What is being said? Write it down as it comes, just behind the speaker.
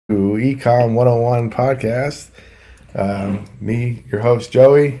Ecom 101 podcast. Me, your host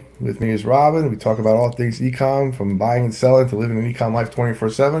Joey. With me is Robin. We talk about all things ecom, from buying and selling to living an ecom life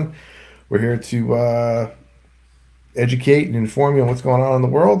 24/7. We're here to educate and inform you on what's going on in the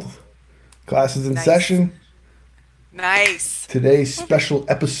world. Classes in Nice. session. Nice. Today's special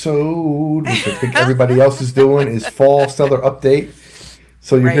episode, which I think everybody else is doing, is Fall Seller Update.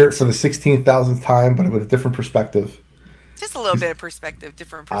 So you hear it for Right. the 16,000th time, but with a different perspective. Just a little bit of perspective,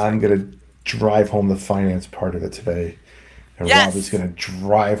 different I'm perspective. gonna drive home the finance part of it today, and Rob is Yes. gonna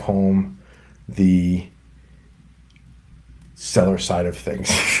drive home the seller side of things.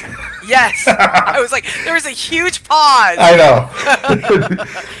 Yes. I was like, there was a huge pause. I know.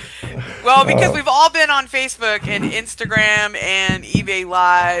 Well, because Oh, we've all been on Facebook and Instagram and eBay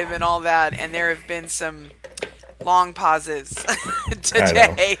Live and all that, and there have been some long pauses I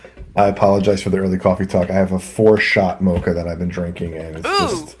know. today. I apologize for the early coffee talk. I have a 4-shot mocha that I've been drinking, and it's Ooh,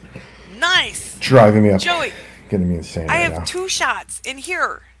 just nice. driving me up, Joey, getting me insane I right have now. 2 shots in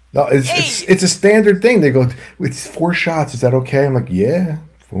here. No, it's Hey. it's a standard thing. They go, it's 4 shots. Is that okay? I'm like, yeah,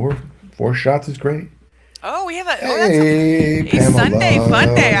 four shots is great. Oh, we have that's Hey, a Sunday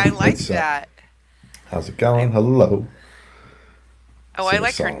fun day. Pamela, I like what's up? that. How's it I going? Hello. Oh, I Sing a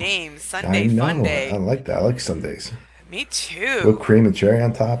like her song. name. I Sunday Fun know. I Day. like that. I like Sundays. Me Little too. cream and cherry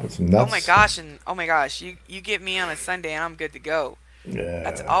on top with some Oh my nuts. gosh, and oh my gosh, you get me on a Sunday and I'm good to go.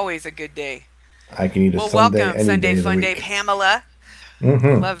 That's Yeah, always a good day. I can eat a Well, Sunday welcome any Sunday day of the Fun Day, week. Pamela.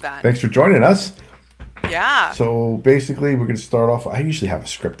 hmm Love that. Thanks for joining us. Yeah. So basically, we're going to start off. I usually have a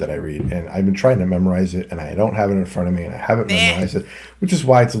script that I read, and I've been trying to memorize it, and I don't have it in front of me, and I haven't Nah. memorized it, which is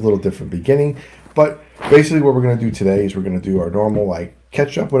why it's a little different beginning. But basically, what we're going to do today is we're going to do our normal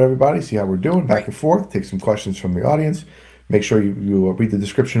catch up with everybody, see how we're doing, back Right. and forth, take some questions from the audience. Make sure you read the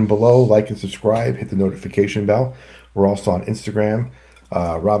description below, like and subscribe, hit the notification bell. We're also on Instagram.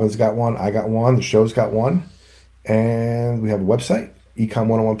 Robin's got one, I got one, the show's got one. And we have a website,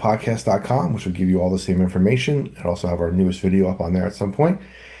 ecom101podcast.com, which will give you all the same information. And also have our newest video up on there at some point.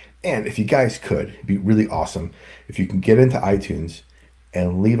 And if you guys could, it'd be really awesome if you can get into iTunes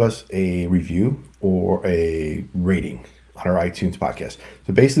and leave us a review or a rating on our iTunes podcast.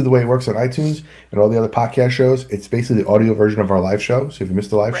 So basically the way it works on iTunes and all the other podcast shows, it's basically the audio version of our live show. So if you missed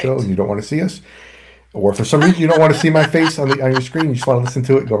the live show and Right. you don't want to see us, or for some reason you don't want to see my face on your screen, you just want to listen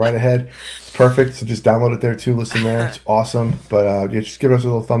to it, go right ahead. It's perfect. So just download it there too. Listen there. It's awesome. But yeah, just give us a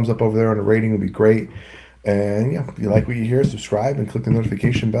little thumbs up over there, and a rating would be great. And yeah, if you like what you hear, subscribe and click the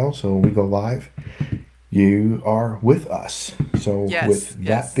notification bell so when we go live, you are with us. So Yes. with that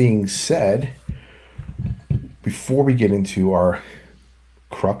Yes. being said, before we get into our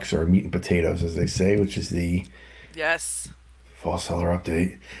crux or meat and potatoes, as they say, which is the Yes. fall seller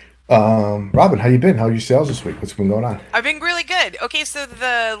update. Robin, how you been? How are your sales this week? What's been going on? I've been really good. Okay, so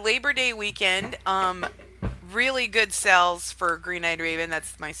the Labor Day weekend, really good sales for Green Eyed Raven.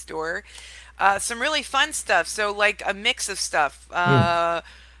 That's my store. Some really fun stuff. So like a mix of stuff. Hmm.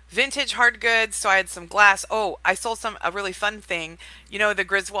 Vintage hard goods. So I had some glass. Oh, I sold a really fun thing. You know the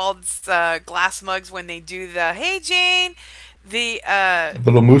Griswold's glass mugs when they do the Hey Jane, the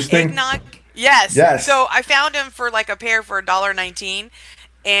Little moose thing? eggnog. Yes. Yes. So I found them for like a pair for $1.19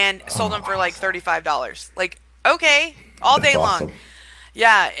 and sold them Oh, for like awesome. $35. Like, okay, all That's day long. awesome.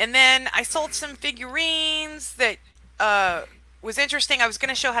 Yeah, and then I sold some figurines that uh was interesting. I was going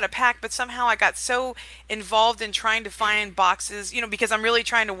to show how to pack, but somehow I got so involved in trying to find boxes, because I'm really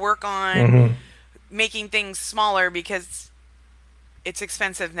trying to work on hmm making things smaller because it's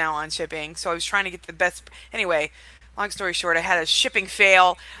expensive now on shipping. So I was trying to get the best. Anyway, long story short, I had a shipping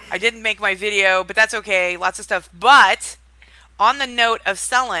fail. I didn't make my video, but that's okay. Lots of stuff. But on the note of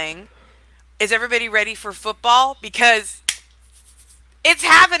selling, is everybody ready for football? Because it's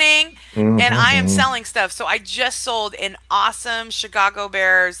happening and I am hmm selling stuff. So I just sold an awesome Chicago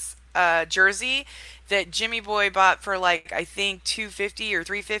Bears jersey that Jimmy Boy bought for like I think 250 or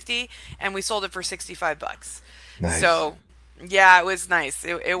 350 and we sold it for $65. Nice. So yeah, it was nice.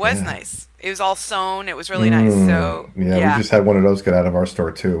 It was Yeah. nice. It was all sewn. It was really nice. So Yeah, we yeah. just had one of those get out of our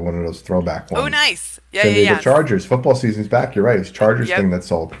store too, one of those throwback Oh, ones. nice. Yeah, San yeah, Diego yeah. Chargers. Football season's back. You're right. It's Chargers Yep. thing that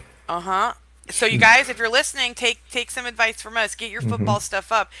sold. Uh-huh. So you Shoot. guys, if you're listening, take some advice from us. Get your hmm football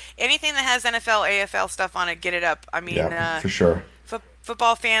stuff up. Anything that has NFL, AFL stuff on it, get it up. I mean, Yeah, for sure.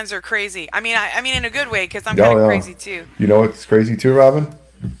 football fans are crazy. I mean in a good way because I'm kind Oh, of yeah. crazy too. You know what's crazy too, Robin?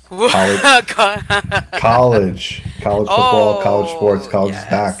 College. College football, college sports, Oh, college is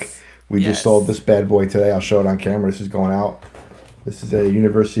back. yes. We just sold Yes. this bad boy today. I'll show it on camera. This is going out. This is a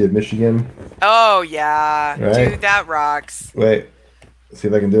University of Michigan. Oh, yeah. Right? Dude, that rocks. Wait, let's see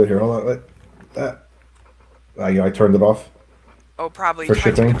if I can do it here. Hold on. I turned it off. Oh, probably. for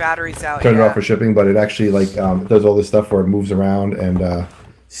Probably took the shipping. batteries out. Turned it off Yeah. for shipping, but it actually like does all this stuff where it moves around and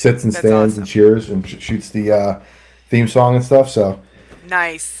sits and That's stands and awesome. cheers and shoots the theme song and stuff. So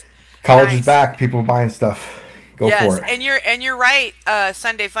Nice. college is Nice. back. People are buying stuff. Go Yes, for it. and you're right.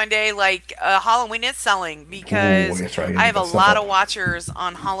 Sunday Fun Day, like Halloween is selling Ooh, because that's right. I gotta I get have a that stuff lot of up. watchers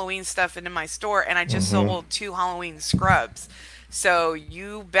on Halloween stuff into my store, and I just Hmm. sold 2 Halloween scrubs. So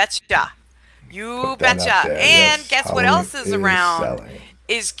you betcha, you Put that out betcha. there. And Yes, guess what Halloween else is is around? selling.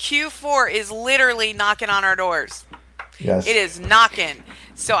 Is Q4 is literally knocking on our doors. It Yes. is knocking.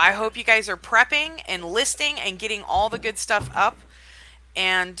 So I hope you guys are prepping and listing and getting all the good stuff up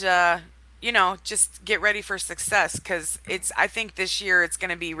and just get ready for success because I think this year it's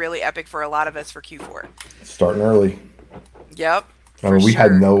going to be really epic for a lot of us for Q4. Starting early. Yep, I for mean, we had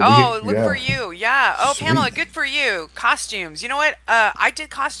sure. no. We Oh, look for yeah. you. Yeah. Oh, Pamela, Sweet. good for you. Costumes. You know what? I did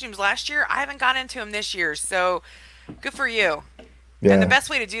costumes last year. I haven't got into them this year, so good for you. And the Yeah. best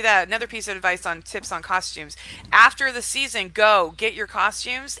way to do that, another piece of advice on tips on costumes, after the season, go get your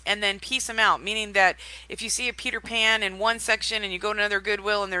costumes and then piece them out. Meaning that if you see a Peter Pan in one section and you go to another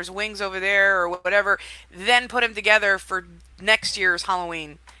Goodwill and there's wings over there or whatever, then put them together for next year's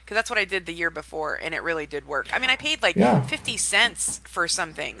Halloween. Because that's what I did the year before and it really did work. I mean, I paid like Yeah. 50 cents for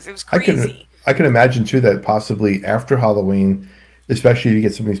some things. It was I can crazy. I can imagine too that possibly after Halloween, especially if you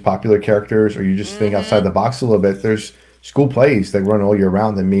get some of these popular characters or you just think outside Mm-hmm. the box a little bit, there's school plays that run all year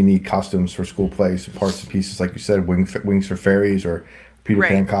round that may need costumes for school plays, parts and pieces like you said, wings for fairies or Peter Right.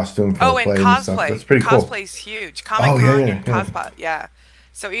 Pan costume for a Oh, and play and stuff. cosplay. That's pretty cool. Cosplay's huge. Comic Oh yeah, Con yeah, and yeah. cosplay. Yeah.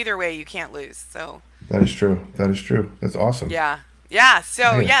 So either way, you can't lose. So. That is true. That is true. That's awesome. Yeah. Yeah, I so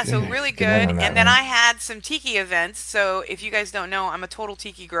gotta, yeah, I so gotta really get in good. on that, And then man. I had some tiki events. So if you guys don't know, I'm a total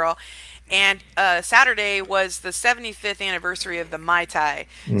tiki girl. And Saturday was the 75th anniversary of the Mai Tai.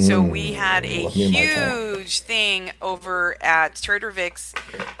 So we had a Love me and my tie. huge thing over at Trader Vic's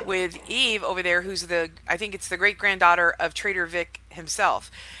with Eve over there, who's I think it's the great granddaughter of Trader Vic himself.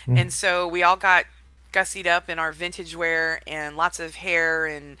 And so we all got gussied up in our vintage wear and lots of hair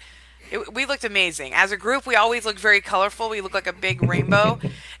and we looked amazing. As a group, we always looked very colorful. We looked like a big rainbow.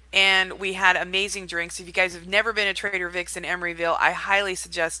 And we had amazing drinks. If you guys have never been to Trader Vic's in Emeryville, I highly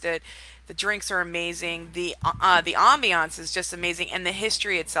suggest it. The drinks are amazing. The ambiance is just amazing. And the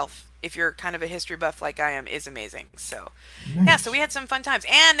history itself, if you're kind of a history buff like I am, is amazing. So, yeah, so Nice. we had some fun times.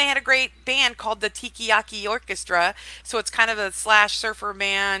 And they had a great band called the Tikiyaki Orchestra. So it's kind of a slash surfer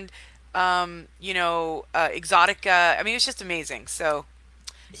band, exotica. I mean, it was just amazing. So,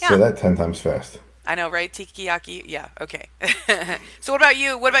 Say yeah. that 10 times fast. I know, right? Tikiyaki. Yeah. Okay. So what about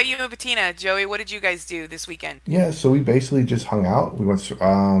you? What about you and Bettina? Joey, what did you guys do this weekend? Yeah, so we basically just hung out. We went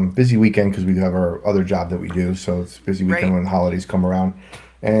busy weekend because we do have our other job that we do, so it's busy weekend Right. when the holidays come around.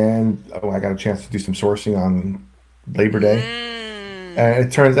 And I got a chance to do some sourcing on Labor Day, Mm. and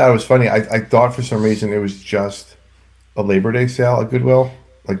it turns out it was funny. I thought for some reason it was just a Labor Day sale at Goodwill,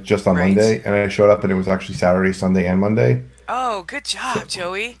 like just on Right. Monday, and I showed up and it was actually Saturday, Sunday, and Monday. Oh, good job, So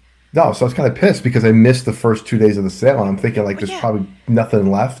Joey. no, so I was kind of pissed because I missed the first 2 days of the sale, and I'm thinking like Well, there's yeah. probably nothing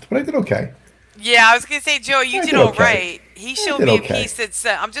left, but I did okay. Yeah, I was gonna say, Joey, you I did did all okay. right. He I showed did me a okay. piece that's.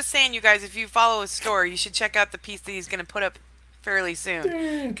 I'm just saying, you guys, if you follow his store, you should check out the piece that he's gonna put up fairly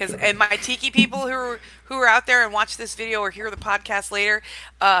soon. Because and my tiki people who are out there and watch this video or hear the podcast later,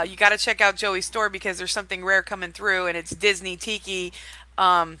 you got to check out Joey's store because there's something rare coming through, and it's Disney Tiki.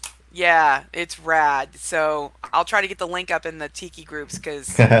 Yeah, it's rad. So I'll try to get the link up in the Tiki groups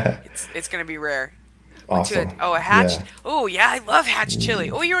because it's gonna be rare. Went to Awesome. a hatched. Yeah. Oh yeah, I love hatch chili.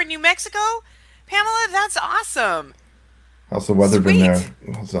 Oh, you're in New Mexico, Pamela. That's awesome. How's the weather been there?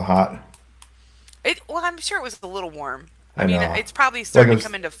 Sweet. Was it hot? Well, I'm sure it was a little warm. I I mean, know. it's probably Like I starting to was,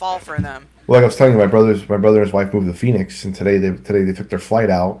 come into fall for them. like I was telling you, my brother and his wife moved to Phoenix, and today they took their flight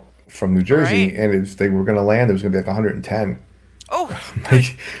out from New Right. Jersey, and they were going to land. It was going to be like 110. Oh, good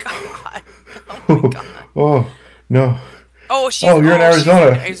Like, God. Oh my God. oh no. Oh, you're in She's in Arizona.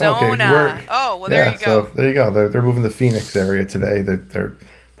 Okay, Arizona. Oh, well, there yeah. you So go. there you go. They're moving to the Phoenix area today. They're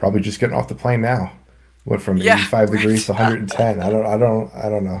probably just getting off the plane now. Went from Yeah, 85 degrees to right. 110. I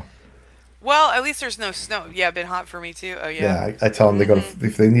don't know. Well, at least there's no snow. Yeah, been hot for me too. Oh yeah. Yeah, I tell them they go to Mhm.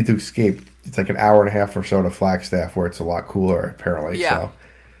 if they need to escape, it's like an hour and a half or so to Flagstaff, where it's a lot cooler apparently. Yeah. So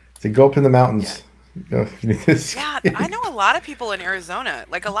they go up in the Yeah. mountains. You need to Yeah, I escape. know a lot of people in Arizona.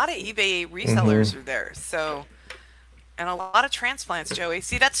 Like a lot of eBay Hmm. resellers are there. So, and a lot of transplants, Joey.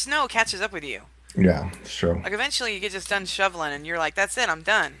 See, that snow catches up with you. Yeah, it's true. Like eventually you get just done shoveling and you're like, that's it, I'm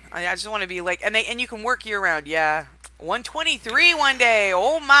done. I just want to be like, and you can work year round. Yeah. 123 one day.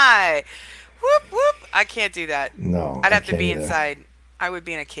 Oh my. Whoop whoop. I can't do that. No, I'd I have to can't be either. inside. I would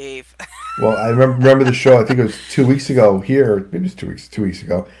be in a cave. Well, I remember the show. I think it was 2 weeks ago here. Maybe it was 2 weeks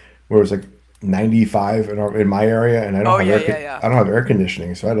ago, where it was like 95 in my area, and Oh yeah, yeah, yeah. I don't have air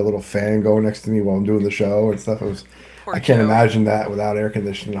conditioning, so I had a little fan going next to me while I'm doing the show and stuff. Poor I can't Joey. imagine that without air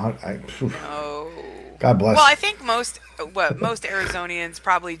conditioning. No. God Well, bless. I think most Arizonians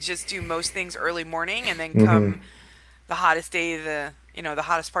probably just do most things early morning, and then Hmm. come the hottest day, the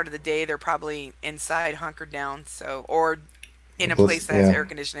hottest part of the day, they're probably inside hunkered down. So, or in a place that has Yeah, air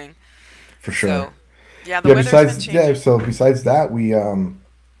conditioning. for sure. So, yeah, the Yeah. weather's been changing. So besides that,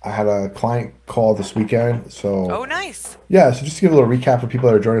 I had a client call this weekend. So Oh, nice. yeah, so just to give a little recap for people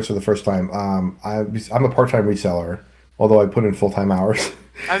that are joining us for the first time, I'm a part-time reseller, although I put in full-time hours.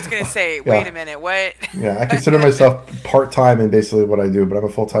 I was gonna say, wait Yeah, a minute, what? yeah, I consider myself part-time in basically what I do, but I'm a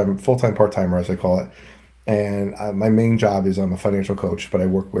full-time part-timer as I call it. And my main job is I'm a financial coach, but I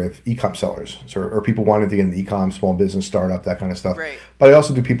work with e-com sellers, so or people wanting to get into e-com, small business, startup, that kind of stuff. Right, But I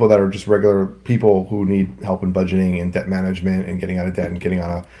also do people that are just regular people who need help in budgeting and debt management and getting out of debt and getting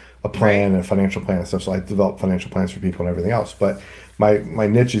on a right. plan and a financial plan and stuff. So I develop financial plans for people and everything else. But my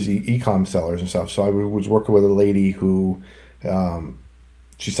niche is e-com sellers and stuff. So I was working with a lady who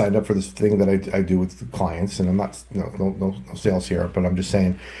she signed up for this thing that I do with the clients, and I'm not no sales here, but I'm just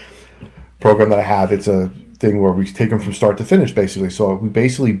saying program that I have. It's a thing where we take them from start to finish, basically. So we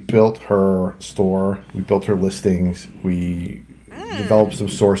basically built her store, we built her listings, we developed Mm, some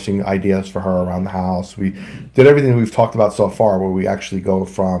sourcing ideas for her around the house. We did everything that we've talked about so far, where we actually go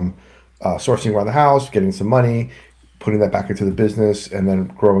from sourcing around the house, getting some money, putting that back into the business, and then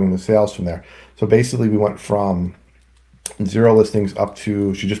growing the sales from there. So basically, we went from zero listings up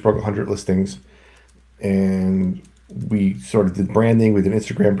to she just broke 100 listings, and we sort of did branding. We did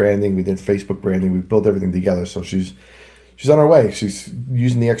Instagram branding. We did Facebook branding. We built everything together. So she's on her way. She's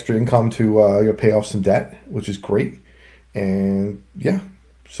using the extra income to pay off some debt, which is great. And yeah,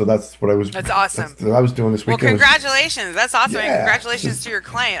 so that's that's awesome. what I was doing this Well, weekend. Was congratulations. That's awesome, and yeah, congratulations to your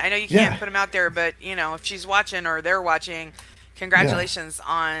client. I know you can't yeah, put them out there, but if she's watching or they're watching, yeah, congratulations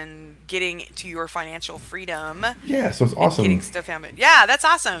on getting to your financial freedom yeah. So it's and getting awesome. stuff happening. Yeah, that's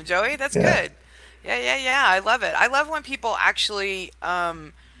awesome, Joey. That's Yeah. good. Yeah, yeah, yeah. I love it. I love when people actually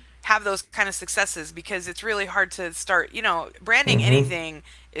have those kind of successes because it's really hard to start. Branding Hmm. anything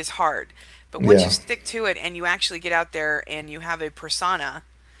is hard, but once you Yeah. stick to it and you actually get out there and you have a persona,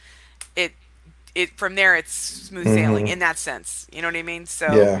 it from there it's smooth sailing Hmm. in that sense. You know what I mean? So,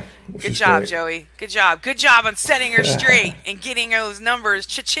 Yeah, which good is job, great. Joey. Good job. Good job on setting her straight and getting those numbers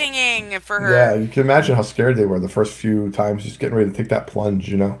cha-chinging for Yeah, her. you can imagine how scared they were the first few times, just getting ready to take that plunge.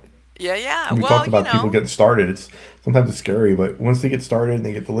 Yeah, yeah. We Well, talked about people getting started. It's sometimes it's scary, but once they get started and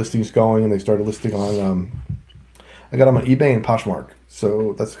they get the listings going and they started listing on, I got them on eBay and Poshmark.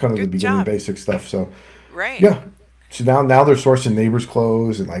 So that's kind of the good beginning job. basic stuff. So Right. yeah. So now they're sourcing neighbors'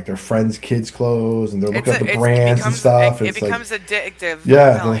 clothes and like their friends' kids' clothes, and they're looking at the It brands and becomes stuff. And it it's like, becomes addictive. I'm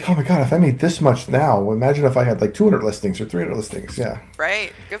yeah, they're telling like, oh you. my god, if I made this much now, well, imagine if I had like 200 listings or 300 listings. Yeah,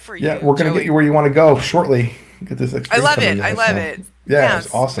 Right. Good for yeah, you, we're gonna get you Joey. where you want to go shortly. Get this I extra love income in it. I there. love So it. yeah, it's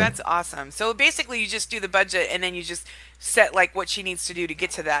Yes, awesome. that's awesome. So basically, you just do the budget, and then you just set like what she needs to do to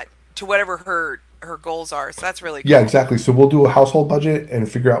get to that, to whatever her goals are. So that's really Yeah, cool. exactly. So we'll do a household budget and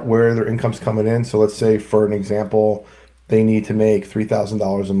figure out where their income's coming in. So let's say, for an example, they need to make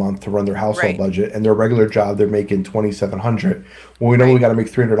 $3,000 a month to run their household Right. budget, and their regular job they're making 2,700. Well, we know we Right. got to make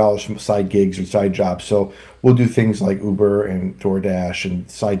 $300 from side gigs or side jobs. So we'll do things like Uber and DoorDash and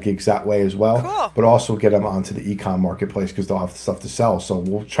side gigs that way as well, Cool. but also get them onto the e-com marketplace because they'll have stuff to sell. So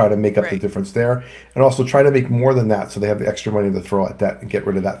we'll try to make up the Right. difference there, and also try to make more than that so they have the extra money to throw at that and get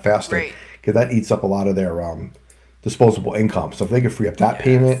rid of that faster Right. because that eats up a lot of their disposable income. So if they can free up that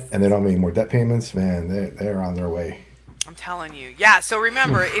payment Yes. and they don't have any more debt payments, man, they're on their way. I'm telling you. Yeah. So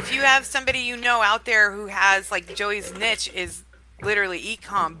remember, if you have somebody out there who has like Joey's niche is literally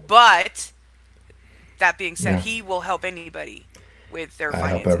ecom, but that being said, Yeah, he will help anybody with their I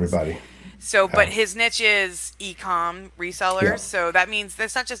help finances. everybody. So, but Yeah, his niche is e-com yeah. resellers. So that means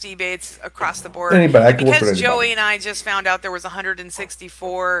that's not just eBay; it's across the board. Anybody, I And can work with because anybody. Joey and I just found out there was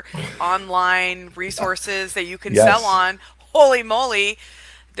 164 online resources that you can sell Yes. on, holy moly,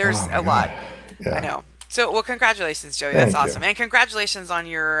 there's Oh a my god. lot. I Yeah. know. So, well, congratulations, Joey. That's Thank you. awesome, and congratulations on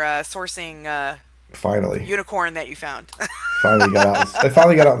your sourcing Finally, unicorn that you found. finally got out. They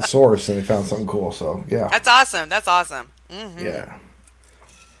finally got out in source and they found something cool. So yeah, That's awesome. That's awesome. yeah.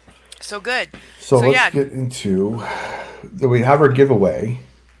 So good. So So let's yeah. get into. We have our giveaway.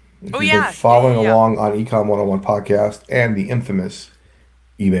 If Oh you've been yeah. Yeah. Yeah. following Yeah. along on Ecom 101 podcast and the infamous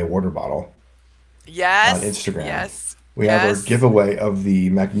eBay water bottle on Yes. Instagram, Yes. we have our Yes. giveaway of the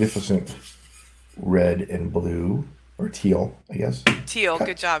magnificent red and blue or teal, I guess. Teal.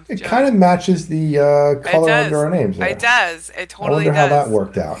 Good job. It kind of matches the color under our names there. It does. It totally does. I wonder how that does.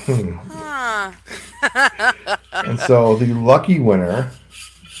 worked out. Huh. And so the lucky winner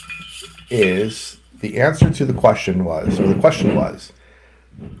is, the answer to the question was, or the question was,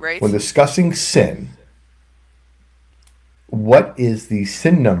 right. When discussing sin, what is the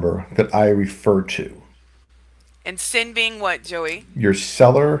sin number that I refer to? And sin being what, Joey? Your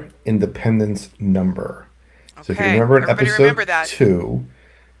seller independence number. Okay. So if you remember in episode that. 2,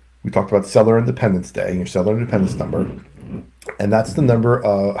 we talked about seller independence day, your seller independence number. And that's the number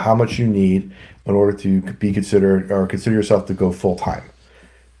of how much you need in order to be considered, or consider yourself to go full time.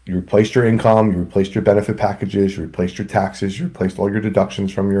 You replaced your income, you replaced your benefit packages, you replaced your taxes, you replaced all your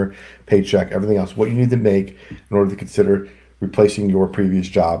deductions from your paycheck, everything else. What you need to make in order to consider replacing your previous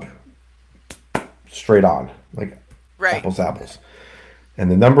job straight on, like apples to apples. And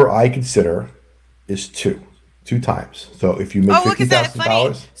the number I consider is 2 times. So if you make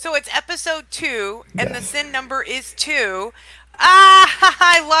 $50,000, so it's episode 2, and the sin number is 2. Ah,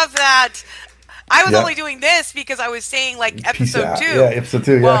 I love that. I was only doing this because I was saying like episode 2. Yeah, episode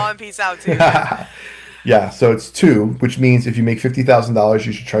 2. Yeah. Well, and peace out too. Yeah, so it's 2, which means if you make $50,000,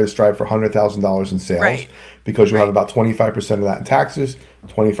 you should try to strive for $100,000 in sales, because you'll have about 25% of that in taxes,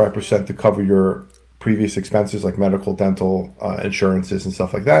 25% to cover your previous expenses like medical, dental, insurances, and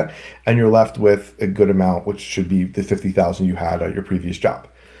stuff like that, and you're left with a good amount, which should be the $50,000 you had at your previous job.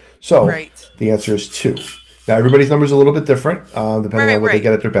 So the answer is 2. Now everybody's number is a little bit different, depending on what they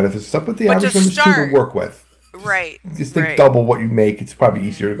get at their benefits and stuff, but the average number is 2 to work with. Just think double what you make; it's probably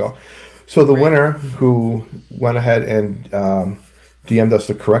easier to go. So the winner who went ahead and DM'd us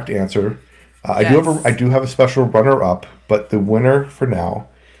the correct answer. I do have a special runner-up, but the winner for now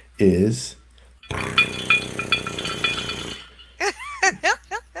is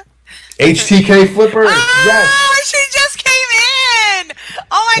HTK Flipper. Oh, yes, she just came in.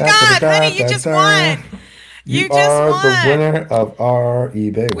 Oh my God, honey, you just won. You just won. The winner of our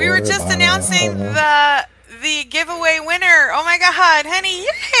eBay. We were just announcing the giveaway winner. Oh my God, honey,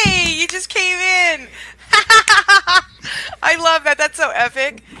 yay! You just came in. I love that. That's so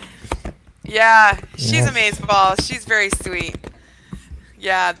epic. Yeah, she's amazeballs. She's very sweet.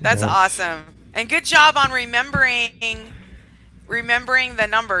 Yeah, that's awesome. And good job on remembering the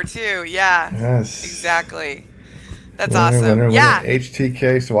number too. Yeah. Yes. Exactly. That's awesome. Yeah.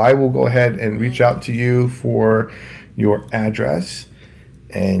 HTK. So I will go ahead and reach out to you for your address,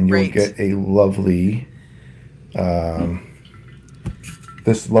 and you'll get a lovely,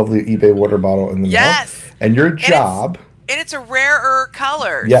 this lovely eBay water bottle in the mail. Yes. And your job. And it's a rarer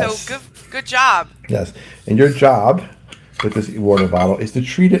color. Yes. So good job. Yes. And your job with this water bottle is to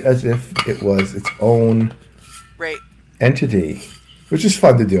treat it as if it was its own entity, which is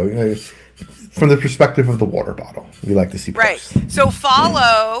fun to do. You know, from the perspective of the water bottle, we like to see posts. So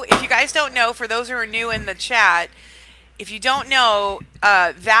follow, if you guys don't know, for those who are new in the chat, if you don't know,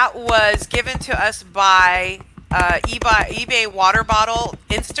 that was given to us by eBay water bottle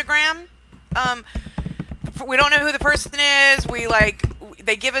Instagram. We don't know who the person is.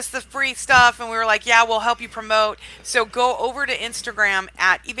 They give us the free stuff, and we were like, yeah, we'll help you promote. So go over to Instagram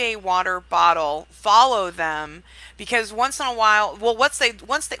at eBay Water Bottle, follow them, because once in a while, well, what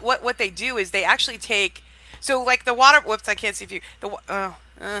they do is they actually take, so like the water, whoops, I can't see if you,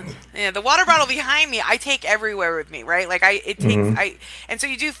 the water bottle behind me, I take everywhere with me, right? Like and so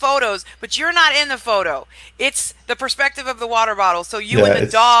you do photos, but you're not in the photo. It's the perspective of the water bottle. So you and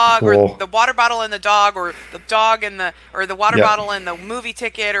the dog, or the water bottle and the dog, or the dog and the water bottle and the movie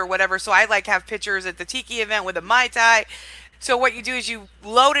ticket or whatever. So I have pictures at the Tiki event with a Mai Tai. So what you do is you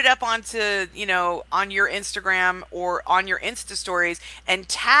load it up onto, on your Instagram or on your Insta stories and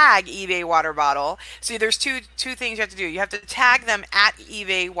tag eBay Water Bottle. So there's two things you have to do. You have to tag them at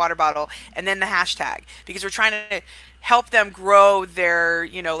eBay Water Bottle and then the hashtag, because we're trying to help them grow their,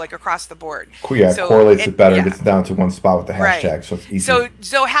 across the board. Yeah, so correlates it better. Gets down to one spot with the hashtag, so it's easy.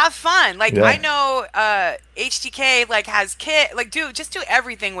 So have fun. I know HTK has kit. Just do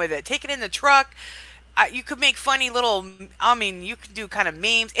everything with it. Take it in the truck. You could make funny little, you could do kind of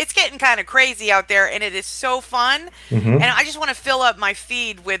memes. It's getting kind of crazy out there, and it is so fun. And I just want to fill up my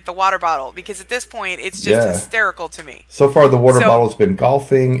feed with the water bottle, because at this point, it's just hysterical to me. So far, the water bottle's been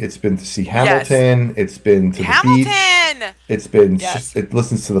golfing. It's been to see Hamilton. It's been to the beach. It's been, it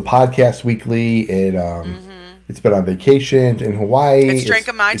listens to the podcast weekly. It's been on vacation in Hawaii. It's drank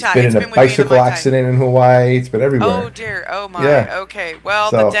a Mai Tai. It's been in a bicycle accident in Hawaii. It's been everywhere. Oh, dear. Oh, my. Yeah. Okay.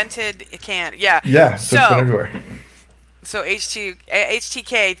 Well, the dented, it can't. Yeah. Yeah. So it's been everywhere. So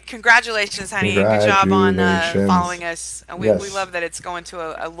HTK, congratulations, honey. Good job on Congratulations. following us. And we Yes. love that it's going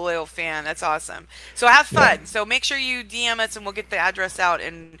to a loyal fan. That's awesome. So have Yeah. fun. So make sure you DM us and we'll get the address out.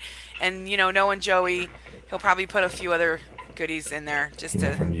 And knowing Joey, he'll probably put a few other goodies in there just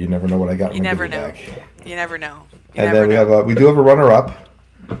to. You never know what I got You in my never goodie know. bag. You never know. You And never then know. we do have a runner up.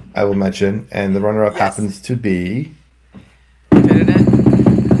 I will mention, and the runner up Yes. happens to be Da-da-da.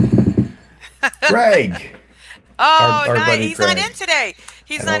 Greg. Oh, Our nice. buddy He's not Greg. in today.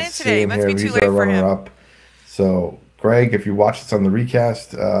 He's I not don't in see today. him Must here, be but too he's late our for runner him. up. So, Greg, if you watch this on the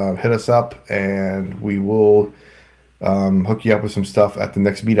recast, hit us up and we will hook you up with some stuff at the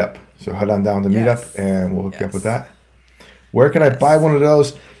next meetup. So, head on down to meetup Yes. and we'll hook you up with Yes. that. Where can I buy Yes. one of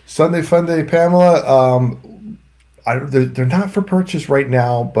those? Sunday Fun Day, Pamela. They're not for purchase right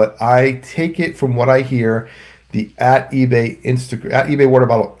now, but I take it from what I hear, the at eBay Water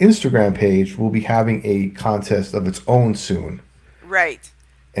Bottle Instagram page will be having a contest of its own soon. Right.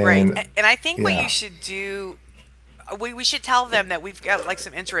 Right. And And I think what you yeah, should do, we should tell them that we've got like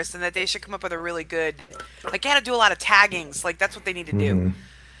some interest and that they should come up with a really good, like, you got to do a lot of taggings. Like, that's what they need to do.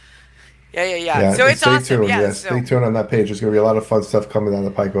 Yeah, yeah, yeah. yeah. So And it's stay awesome. tuned. Yeah. Yeah, stay So, tuned on that page. There's going to be a lot of fun stuff coming down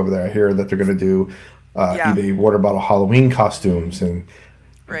the pike over there. I hear that they're going to do yeah. eBay Water Bottle Halloween costumes and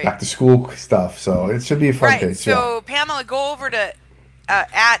Right. back to school stuff. So it should be a fun Right. page. Yeah. So, Pamela, go over to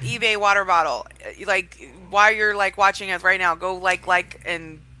at eBay Water Bottle. Like, while you're like watching us right now, go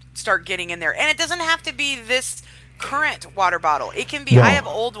and start getting in there. And it doesn't have to be this current water bottle. It can be. I have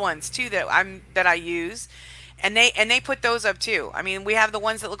No. old ones too that I use, and they put those up too. I mean, we have the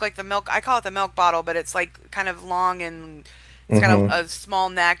ones that look like the milk. I call it the milk bottle, but it's like kind of long and it's got a small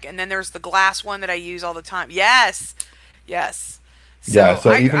neck. And then there's the glass one that I use all the time. Yes, yes. Yeah. So So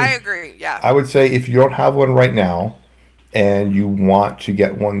I even agree. Yeah. I would say if you don't have one right now and you want to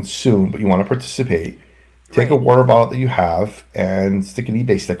get one soon, but you want to participate, take a Right. water bottle that you have and stick an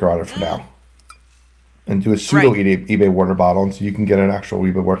eBay sticker on it for now. And do a pseudo Right. eBay water bottle, and so you can get an actual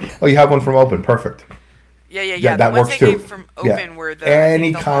eBay water. Oh, you have one from Open. Perfect. Yeah, yeah, Yeah, yeah. The that ones works they gave too. from Yeah. Open were the I Any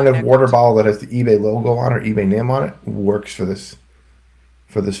think the kind long of neck water ones. bottle that has the eBay logo on or eBay name on it works for this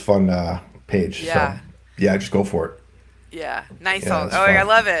fun page. Yeah. So yeah, just go for it. Yeah, nice. Yeah, Oh, it's I fun.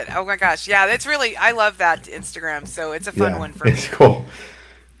 love it. Oh my gosh, yeah, that's really. I love that Instagram. So it's a fun Yeah, one for it's me. cool.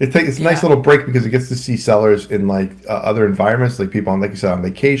 It's a nice Yeah, little break because it gets to see sellers in like other environments, like people on, like you said, on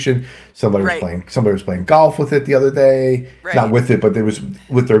vacation. right, Somebody was playing golf with it the other day. Not right. with it, but they was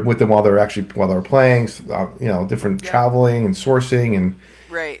with them while they were playing. Different Yep, traveling and sourcing and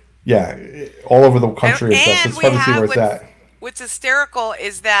right. yeah, all over the And country and stuff. So and it's we fun to see where have it's at. what's hysterical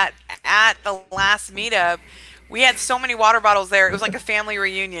is that at the last meetup, we had so many water bottles there. It was like a family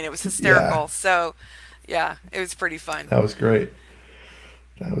reunion. It was Yeah, hysterical. So, yeah, it was pretty fun. that was great.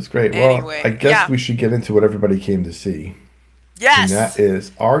 That was great. Well, I Anyway, guess yeah. we should get into what everybody came to see, and that Yes.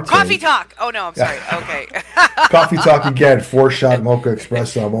 is our Coffee take. talk. Oh no, I'm sorry. Okay. Coffee talk again. 4-shot mocha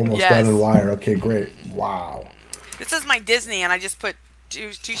espresso. I'm almost done in Yes. wire. Okay, great. Wow. This is my Disney, and I just put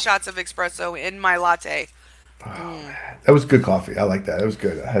two shots of espresso in my latte. That was good coffee. I like that. It was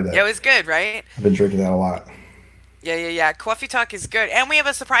good. I had Yeah, that. it was good, right? I've been drinking that a lot. Yeah, yeah, yeah. Coffee Talk is good, and we have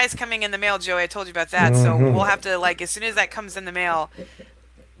a surprise coming in the mail, Joey. I told you about that, so we'll have to like as soon as that comes in the mail,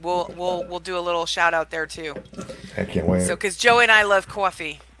 we'll do a little shout out there too. I can't wait. So, because Joey and I love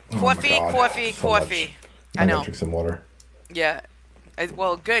coffee, Oh my coffee, God. coffee, So much. coffee. I I'm gonna know. drink some water. Yeah.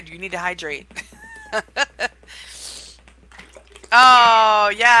 Well, good. You need to hydrate.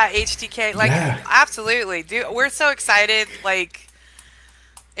 Oh yeah, HTK. Like Yeah. absolutely, dude. We're so excited. Like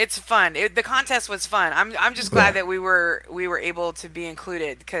it's fun. The contest was fun. I'm just glad Yeah. that we were able to be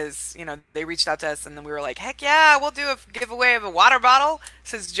included because they reached out to us and then we were like, heck yeah, we'll do a giveaway of a water bottle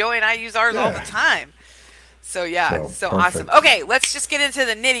since Joey and I use ours all the Yeah. time. So yeah, So it's so perfect. awesome. Okay, let's just get into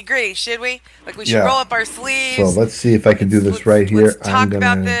the nitty gritty, should we? Like we should Yeah. roll up our So sleeves. let's see if I can do this Let's right here. let's talk I'm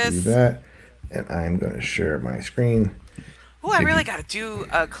about gonna this. do that, and I'm gonna share my screen. Oh, I really got to do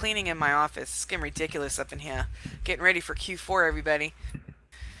cleaning in my office. It's getting ridiculous up in here. Getting ready for Q4, everybody.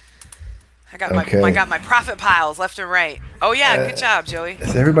 I got Okay. my profit piles left and right. Oh yeah, good job, Joey.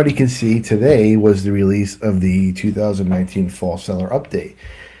 As everybody can see, today was the release of the 2019 Fall Seller Update.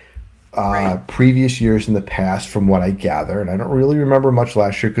 Right. Previous years in the past, from what I gather, and I don't really remember much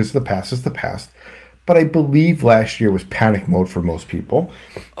last year because the past is the past, but I believe last year was panic mode for most people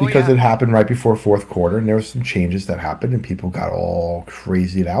Oh because yeah. it happened right before fourth quarter, and there were some changes that happened, and people got all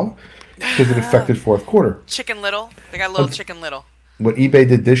crazied out because it affected fourth quarter. Chicken Little. They got a little Chicken Little. What eBay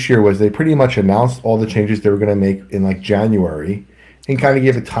did this year was they pretty much announced all the changes they were going to make in like January and kind of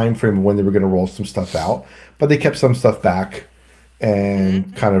gave a time frame of when they were going to roll some stuff out, but they kept some stuff back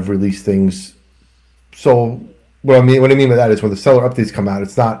and kind of released things. So Well, what I mean by that is when the seller updates come out,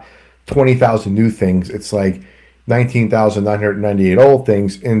 it's not 20,000 new things. It's like 19,998 old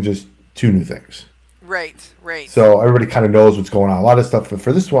things and just two new things. Right, right. So everybody kind of knows what's going on. A lot of stuff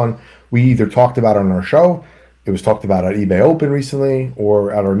for this one, we either talked about on our show, it was talked about at eBay Open recently,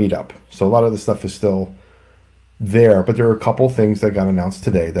 or at our meetup. So a lot of the stuff is still there, but there are a couple things that got announced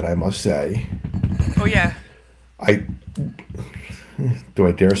today that I must say, Oh yeah. I do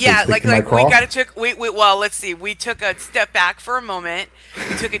I dare say Yeah, stick to my we craw? got to took we well, let's see. We took a step back for a moment.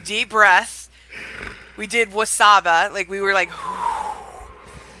 We took a deep breath. We did wasaba, like we were like right,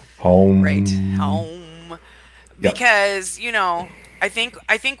 Home. home. Yep. Because, I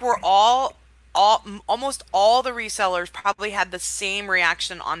think we're almost all the resellers probably had the same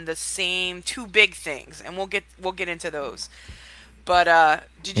reaction on the same two big things, and we'll get into those. But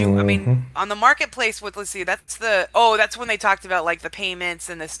did you? I mean, Hmm. on the marketplace with, let's see, that's when they talked about like the payments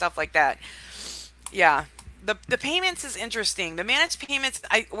and the stuff like that. Yeah. The payments is interesting. The managed payments,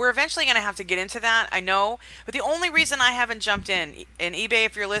 we're eventually going to have to get into that. I know, but the only reason I haven't jumped in eBay,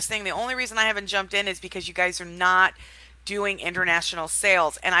 if you're listening, the only reason I haven't jumped in is because you guys are not doing international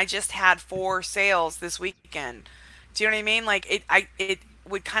sales, and I just had 4 sales this weekend. Do you know what I mean? Like it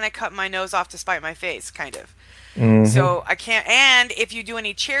would kind of cut my nose off to spite my face, kind of. Hmm. So I can't. And if you do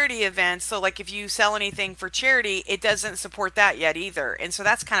any charity events, so like if you sell anything for charity, it doesn't support that yet either, and so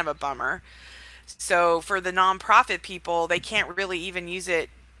that's kind of a bummer. So for the nonprofit people, they can't really even use it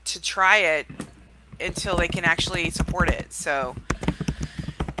to try it until they can actually support it. So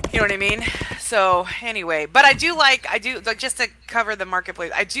you know what I mean? So anyway, but I do like just to cover the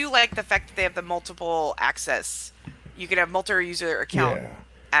marketplace. I do like the fact that they have the multiple access. You can have multi-user account Yeah.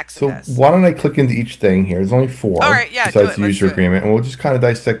 So access. why don't I click into each thing here? There's only All four right, yeah, do besides it. the Let's user do it. agreement, and we'll just kind of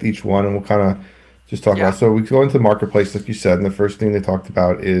dissect each one, and we'll kind of just talk about. Yeah. So we go into the marketplace, like you said, and the first thing they talked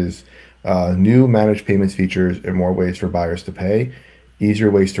about is new managed payments features and more ways for buyers to pay, easier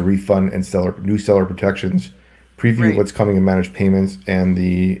ways to refund and new seller protections, preview of Right. what's coming in managed payments, and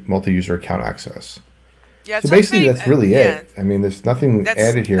the multi-user account access. Yeah, it So sounds basically, pretty. that's really Yeah, it. I mean, there's nothing that's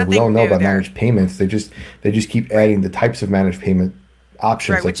added here. We all nothing know new about there. managed payments. They just keep Right. adding the types of managed payment options,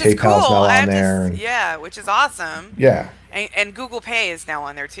 Right, like which is cool. PayPal's now I on have to. there, and Yeah, which is awesome. yeah, And Google Pay is now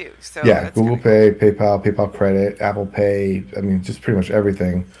on there too. So yeah, that's kind Google of cool. Pay, PayPal, PayPal Credit, Apple Pay. I mean, just pretty much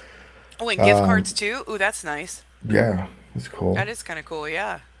everything. Oh, and gift cards too. Ooh, that's nice. Yeah, it's cool. That is kind of cool.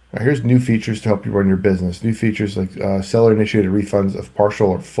 Yeah. Now, here's new features to help you run your business. New features like seller-initiated refunds of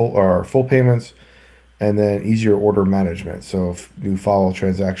partial or full payments, and then easier order management. So new follow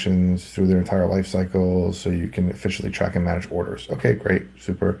transactions through their entire life cycle, so you can officially track and manage orders. Okay, great,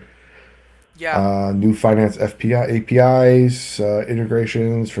 super. Yeah. New finance FPI APIs,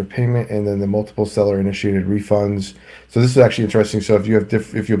 integrations for payment, and then the multiple seller initiated refunds. So this is actually interesting. So if you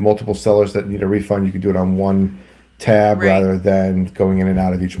have multiple sellers that need a refund, you can do it on one tab Right. rather than going in and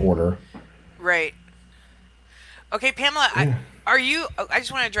out of each order. Right. Okay, Pamela, Yeah. I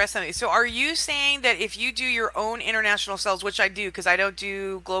just want to address something. So are you saying that if you do your own international sales, which I do because I don't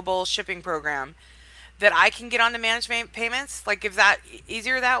do global shipping program, that I can get on the management payments? Like, is that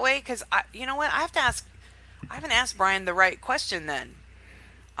easier that way? Because you know what? I haven't asked Brian the right question then.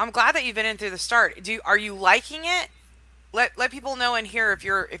 I'm glad that you've been in through the start. Are you liking it? Let people know in here if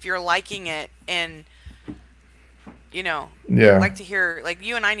you're liking it, and you know, Yeah. like to hear, like,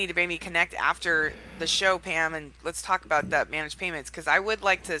 you and I need to maybe connect after the show, Pam, and let's talk about that managed payments because I would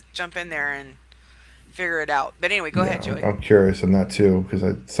like to jump in there and figure it out. But anyway, go Yeah, ahead, Joey. I'm curious on that too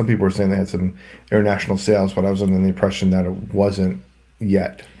because some people were saying they had some international sales, but I was under the impression that it wasn't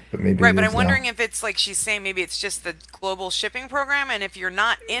yet, but maybe Right, it but I'm is now. wondering if it's like she's saying maybe it's just the global shipping program, and if you're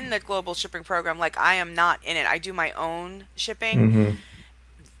not in the global shipping program, like I am not in it, I do my own shipping, Hmm.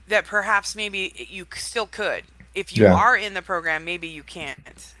 that perhaps maybe you still could. If you Yeah. are in the program, maybe you can't.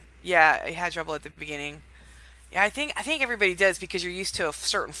 Yeah, I had trouble at the beginning. Yeah, I think everybody does because you're used to a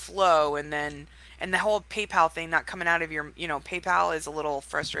certain flow, and the whole PayPal thing not coming out of PayPal is a little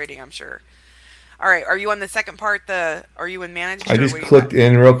frustrating, I'm sure. All right, are you on the second part? Are you in I managed or just where you at? clicked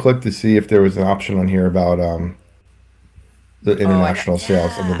in real quick to see if there was an option on here about the Oh, I got international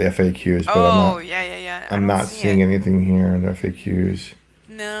sales under yeah. the FAQs, but Oh, yeah, yeah, yeah. I I'm don't not see seeing it. anything here in the FAQs.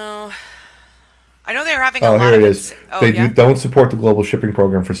 No, I know they're having a Oh, lot here of it it. is. Oh, They yeah. don't support the global shipping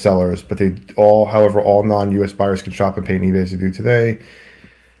program for sellers, but however, all non-U.S. buyers can shop and pay in eBay as they do today.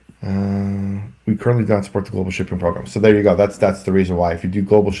 We currently do not support the global shipping program. So there you go. That's the reason why. If you do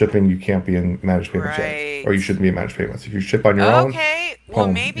global shipping, you can't be in managed payments yet, or Right. you shouldn't be in managed payments. If you ship on your own, Okay. Well,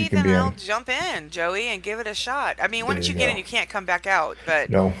 boom, you maybe can then be I'll in. jump in, Joey, and give it a shot. I mean, There once you you get in, go. you can't come back out. But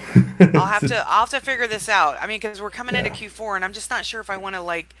No. I'll have to figure this out. I mean, because we're coming into Yeah. Q4, and I'm just not sure if I want to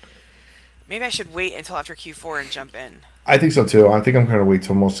like Maybe I should wait until after Q4 and jump in. I think so too. I think I'm gonna wait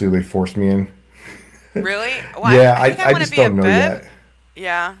till mostly they force me in. Really? Well, Yeah, I think I I want to just be a don't know bev. yet.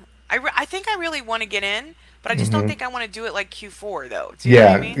 Yeah. I think I really want to get in, but I just don't Hmm. think I want to do it like Q4 though. Do you know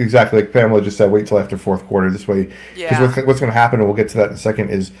what I Yeah, mean? exactly. Like Pamela just said, wait till after fourth quarter. This way, because Yeah. what's going to happen, and we'll get to that in a second,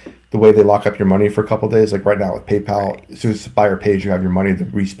 is the way they lock up your money for a couple of days. Like right now with PayPal, Right. as soon as the buyer pays, you have your money to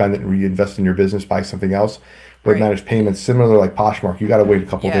respend it and reinvest in your business, buy something else. With Right. managed payments, similar like Poshmark, you got to wait a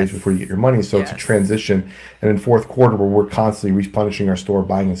couple of days before you get Yes. your money. So it's a Yes. transition. And in fourth quarter, where we're constantly replenishing our store,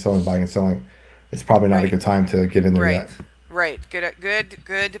 buying and selling, it's probably not a Right. good time to get in there Right. yet. Right.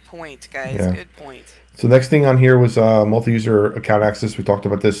 Good point, guys. Yeah. Good point. So the next thing on here was multi-user account access. We talked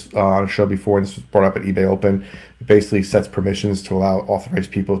about this on a show before, and this was brought up at eBay Open. It basically sets permissions to allow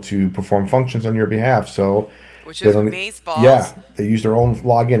authorized people to perform functions on your behalf. So Which they is don't, maze yeah, balls. they use their own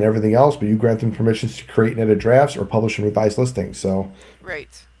login and everything else, but you grant them permissions to create and edit drafts or publish and revise listings. So Right.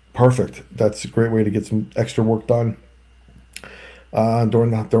 perfect. That's a great way to get some extra work done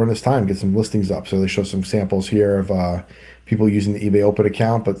during this time. Get some listings up. So they show some samples here of people using the eBay Open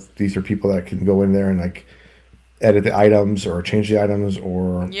account, but these are people that can go in there and like edit the items or change the items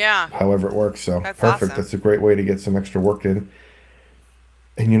or Yeah. however it works. So That's perfect. awesome. That's a great way to get some extra work in.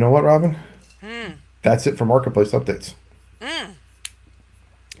 And you know what, Robin? Hmm. That's it for marketplace updates. Mm.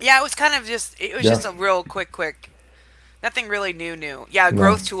 Yeah, it was kind of just it was Yeah. just a real quick. Nothing really new. Yeah, No.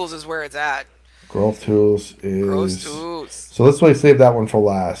 growth tools is where it's at. Growth tools Growth is tools. so let's save that one for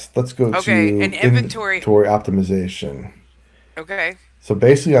last. Let's go Okay, and to inventory. inventory optimization. Okay. So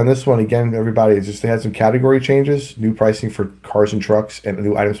basically on this one, again, everybody just they had some category changes, new pricing for cars and trucks, and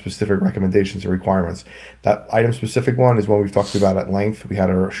new item specific recommendations and requirements. That item specific one is one we've talked about at length. We had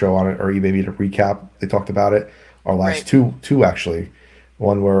our show on it, our eBay Meet recap. They talked about it. Our last Right. two actually.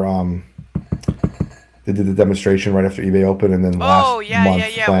 One where they did the demonstration right after eBay Open, and then last Oh month yeah.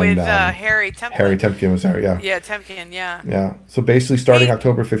 when With Harry Harry Templin. Temkin was there. Yeah, Yeah, Temkin. Yeah. yeah. So basically, starting Hey,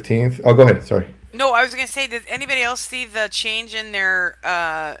 October 15th. Oh, go ahead. Sorry. no, I was gonna say, did anybody else see the change in their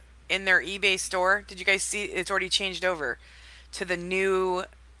eBay store? Did you guys see it's already changed over to the new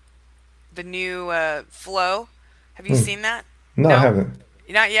flow? Have you Hmm. seen that? No, I No? haven't.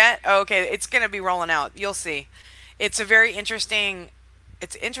 Not yet? Oh, okay, it's gonna be rolling out. You'll see. It's a very interesting.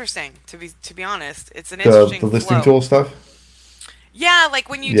 It's interesting to be honest. It's an The interesting listing flow. tool stuff. Yeah, like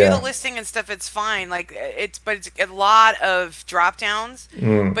when you do the Yeah. listing and stuff, it's fine. Like but it's a lot of drop downs.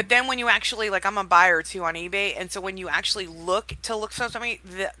 Mm, But then when you actually like, I'm a buyer too on eBay, and so when you actually look for something,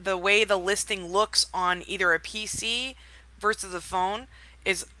 the way the listing looks on either a PC versus a phone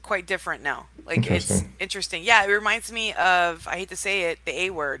is quite different now. Like it's interesting. interesting. Yeah, it reminds me of, I hate to say it, the A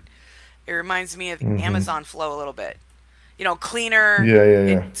word. It reminds me of Hmm. Amazon Flow a little bit. Cleaner, Yeah, yeah, it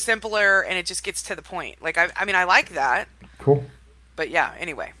yeah. simpler, and it just gets to the point. Like I mean, I like that. Cool. But yeah,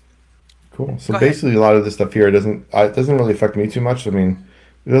 anyway, Cool. So go ahead. basically, a lot of this stuff here it doesn't really affect me too much. I mean,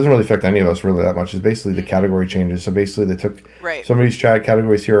 it doesn't really affect any of us really that much. It's basically the Mm, category changes. So basically, they took right. some of these chat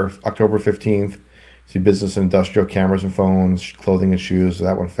categories here. October 15th. See business and industrial, cameras and phones, clothing and shoes. So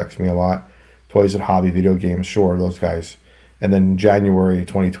that one affects me a lot. Toys and hobby, video games. Sure, those guys. And then January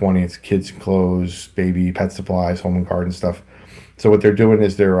 2020, it's kids and clothes, baby, pet supplies, home and garden stuff. So what they're doing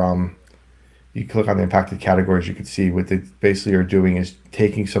is you click on the impacted categories, you can see what they basically are doing is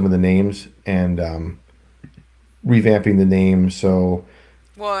taking some of the names and revamping the names. So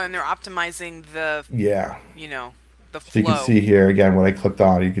Well, and they're optimizing yeah, you know, the so you can flow. see here again when I clicked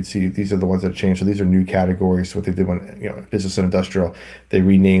on, you can see these are the ones that changed. So these are new categories. So what they did when business and industrial, they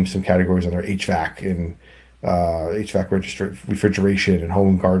renamed some categories on their HVAC and HVAC refrigeration and home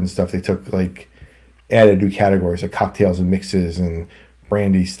and garden stuff. They took like added new categories like cocktails and mixes and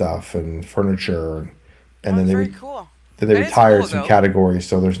brandy stuff and furniture, and Oh, then that's very cool. they That is retired cool some though. categories.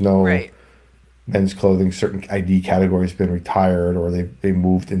 So there's no Right. men's clothing. Certain ID categories have been retired, or they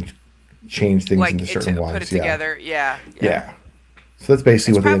moved and changed things Like into it certain to put it ones. Yeah, together. Yeah. Yeah. yeah. So that's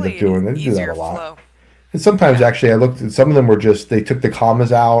basically It's what they end up probably an doing. They do that a easier lot. flow. And sometimes Yeah. actually I looked at some of them were just they took the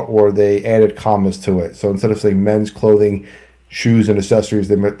commas out or they added commas to it. So instead of saying men's clothing, shoes and accessories,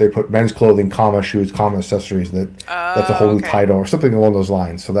 they put men's clothing, comma shoes, comma accessories. That's a whole Oh, new okay. title or something along those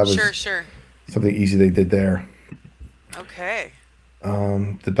lines. So that Sure, was sure. something easy they did there. Okay.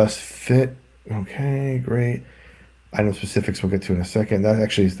 The best fit. Okay, great. Item specifics we'll get to in a second. That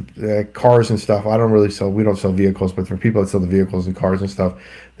actually is the cars and stuff. I don't really sell. We don't sell vehicles, but for people that sell the vehicles and cars and stuff,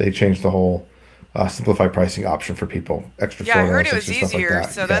 they changed the whole simplified pricing option for people. Extra Yeah, I heard photos, it was extra stuff like easier,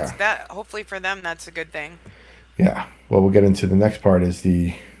 that. so that's Yeah, that. Hopefully for them, that's a good thing. yeah. Well, we'll get into the next part is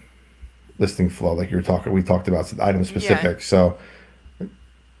the listing flow, like we talked about, so item Yeah. specific. So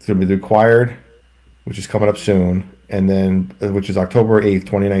it's gonna be the required which is coming up soon, and then which is October 8th,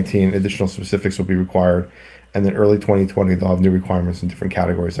 2019. Additional specifics will be required, and then early 2020 they'll have new requirements in different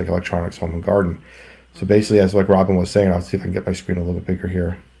categories like electronics, home, and garden. So basically, as like Robin was saying, I'll see if I can get my screen a little bit bigger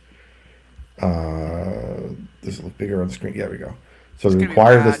here. This will look bigger on the screen. Yeah, there we go. So It's the gonna be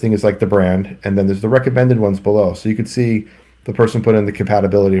required rad. listing is like the brand, and then there's the recommended ones below. So you could see the person put in the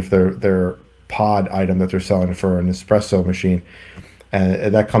compatibility of their pod item that they're selling for an espresso machine,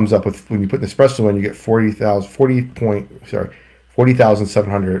 and that comes up with when you put an espresso in, you get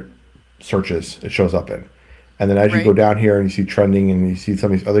 40,700 searches. It shows up in, and then as you go Right. down here and you see trending and you see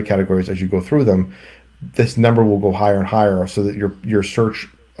some of these other categories as you go through them, this number will go higher and higher, so that your search,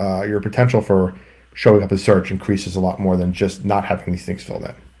 your potential for showing up as search increases a lot more than just not having these things filled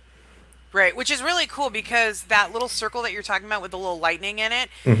in. Right, which is really cool because that little circle that you're talking about with the little lightning in it,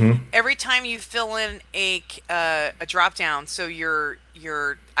 Mm-hmm. every time you fill in a drop down, so your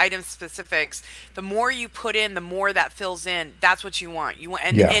item specifics, the more you put in, the more that fills in. That's what you want. You want,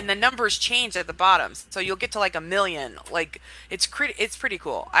 and Yeah. and the numbers change at the bottom, so you'll get to like 1 million. Like it's pretty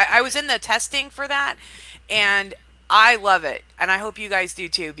cool. I was in the testing for that, and I love it, and I hope you guys do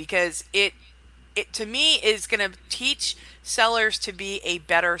too because it to me is going to teach sellers to be a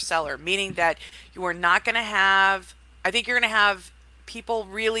better seller, meaning that you are not going to have, I think you're going to have people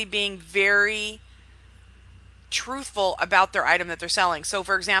really being very truthful about their item that they're selling. So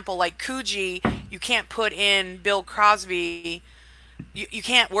for example, like Coogee, you can't put in Bill Crosby, you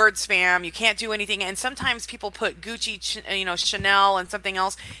can't word spam, you can't do anything. And sometimes people put Gucci, Chanel and something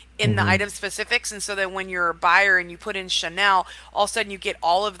else in the Mm-hmm. item specifics. And so that when you're a buyer and you put in Chanel, all of a sudden you get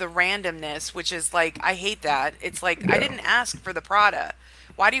all of the randomness, which is like, I hate that. It's like, I Yeah. didn't ask for the Prada.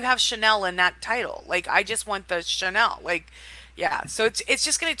 Why do you have Chanel in that title? Like, I just want the Chanel. Like, yeah. So it's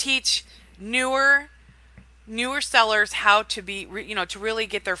just going to teach newer sellers how to be, to really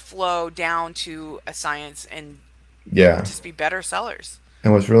get their flow down to a science and Yeah. just be better sellers.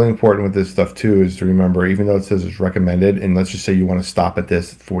 And what's really important with this stuff too is to remember, even though it says it's recommended, and let's just say you want to stop at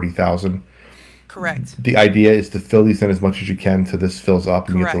this 40,000, Correct. the idea is to fill these in as much as you can till this fills up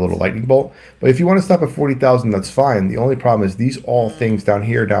and you get the little Correct. lightning bolt. But if you want to stop at 40,000, that's fine. The only problem is these all things Mm, down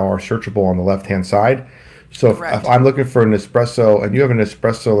here now are searchable on the left hand side. So if correct. I'm looking for an espresso and you have an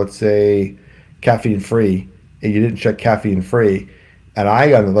espresso, let's say caffeine free, and you didn't check caffeine free, and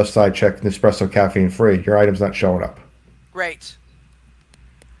I on the left side checked Nespresso caffeine free, your item's not showing up. Right.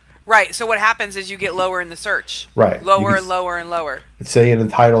 Right. So what happens is you get lower in the search. Right. You Lower can and lower and lower. say in the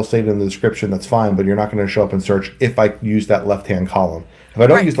title, say it in the description, that's fine, but you're not going to show up in search if I use that left hand column. If I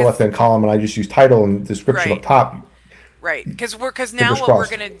don't Right. use the left Because hand column and I just use title and description up right. top, Right. Because now fingers what we're crossed.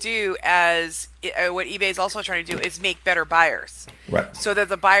 going to do as what eBay is also trying to do is make better buyers. Right. So that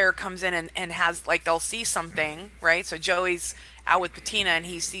the buyer comes in and has like they'll see something, right? So Joey's out with Patina and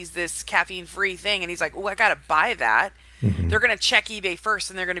he sees this caffeine free thing and he's like, "Oh, I got to buy that." Hmm. They're going to check eBay first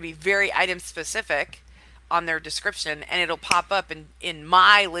and they're going to be very item specific on their description and it'll pop up and in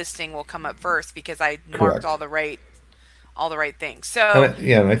my listing will come up first because I marked Correct. all the right things. And So,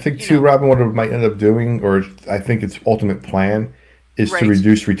 yeah, and I think you too, know, Robin, what it might end up doing, or I think its ultimate plan, is to right.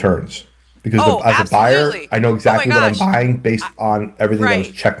 reduce returns. Because Oh, as a buyer, absolutely. I know Oh my exactly what I'm gosh. buying based I, on everything that was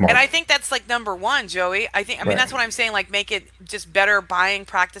Right. And I checkmarked. think that's like number one, Joey. I mean, Right. that's what I'm saying. Like, make it just better buying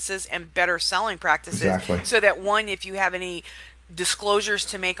practices and better selling practices Exactly. so that one, if you have any disclosures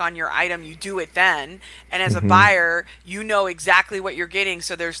to make on your item, you do it then. And as a Hmm. buyer, you know exactly what you're getting.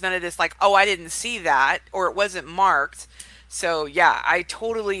 So there's none of this like, oh, I didn't see that or it wasn't marked. So yeah, I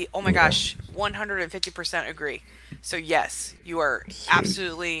totally, oh my Yeah. gosh, 150% agree. So yes, you are Sweet.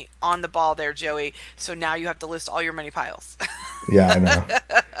 absolutely on the ball there, Joey. So now you have to list all your money piles. Yeah, I know.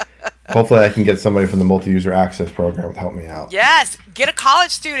 Hopefully, I can get somebody from the multi-user access program to help me out. Yes, get a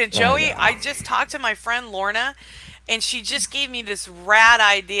college student, I Joey. know. I just talked to my friend Lorna, and she just gave me this rad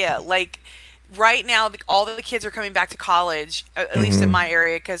idea. Like right now, all the kids are coming back to college, at least in Hmm. my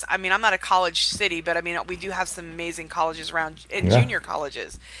area. Because I mean, I'm not a college city, but I mean, we do have some amazing colleges around and Yeah. junior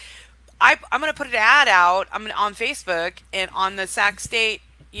colleges. I'm gonna put an ad out. On Facebook and on the Sac State,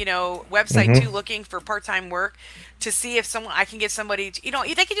 website too, Hmm. looking for part-time work to see if someone I can get somebody.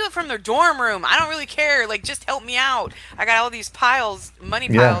 They can do it from their dorm room. I don't really care. Like, just help me out. I got all these piles, money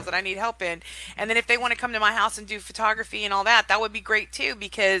Yeah. piles that I need help in. And then if they want to come to my house and do photography and all that, that would be great too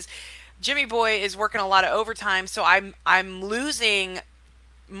because Jimmy Boy is working a lot of overtime, so I'm losing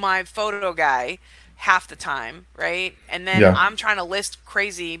my photo guy half the time, right? And then Yeah. I'm trying to list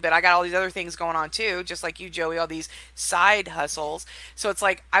crazy, but I got all these other things going on too, just like you, Joey, all these side hustles. So it's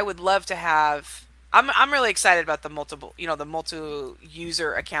like I would love to have. I'm really excited about the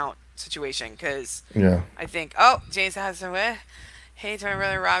multi-user account situation because Yeah. I think, oh, James has some. Hey, to my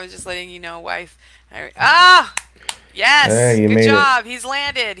brother Rob, is just letting you know, wife. Ah, yes, Hey, you good made it. job. He's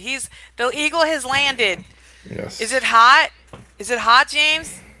landed. The eagle has landed. Is it Yes. hot? Is it hot,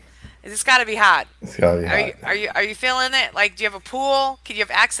 James? It's got to be hot. It's gotta be hot. Are you feeling it? Like, do you have a pool? Can you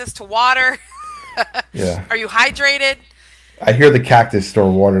have access to water? Yeah. Are you hydrated? I hear the cactus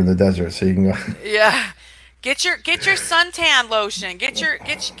store water in the desert, so you can go. Yeah. Get your suntan lotion.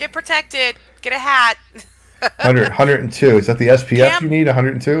 Get protected. Get a hat. 102. Is that the SPF Pam, you need?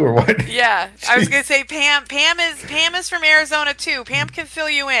 102 or what? yeah, I was gonna Jeez. say Pam. Pam is from Arizona too. Pam can fill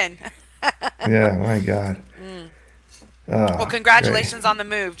you in. Yeah, my God. Well, Ah, great. congratulations on the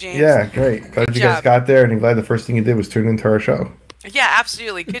move, James. Yeah, great. Good Glad you guys job. got there, and I'm glad the first thing you did was tune into our show. Yeah,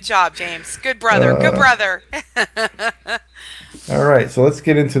 absolutely. Good job, James. Good brother. Good Uh, brother. all right, so let's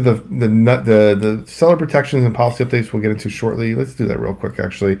get into the seller protections and policy updates. We'll get into shortly. Let's do that real quick,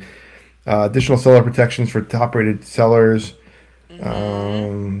 actually. Additional seller protections for top-rated sellers. hmm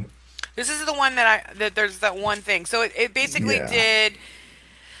Um, This is the one that there's that one thing. So it basically yeah. did.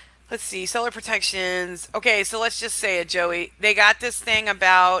 Let's see, seller protections. Okay, so let's just say it, Joey. They got this thing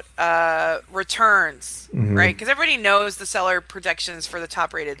about returns, Hmm. right? Because everybody knows the seller protections for the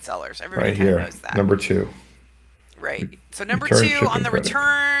top rated sellers. Everybody Right kind of here, knows that, number two, right? So number return two on shipping the credit.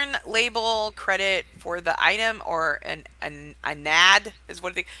 return label credit for the item or a NAD is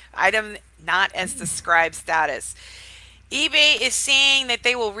what the item not as described status. eBay is saying that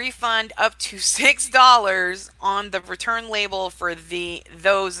they will refund up to $6 on the return label for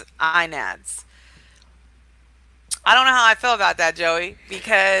those INADs. I don't know how I feel about that, Joey,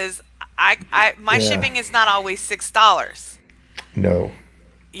 because my Yeah. shipping is not always $6. No.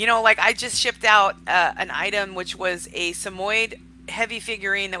 Like I just shipped out an item which was a Samoyed heavy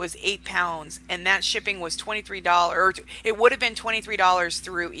figurine that was 8 pounds, and that shipping was $23. Or it would have been $23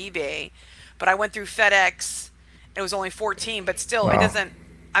 through eBay, but I went through FedEx. It was only 14, but still, it Wow. doesn't.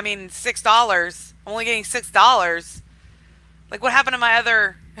 I mean, $6. I'm only getting $6. Like, what happened to my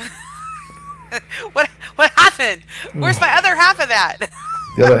other? What happened? Where's my other half of that?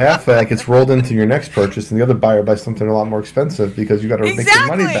 The other half of that gets rolled into your next purchase, and the other buyer buys something a lot more expensive because you got to make your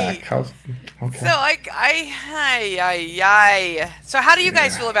money back. Exactly. How's So okay? like I. So how do you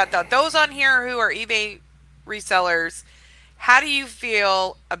guys feel Yeah. about that? Those on here who are eBay resellers, how do you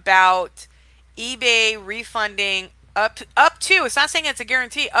feel about eBay refunding up to? It's not saying it's a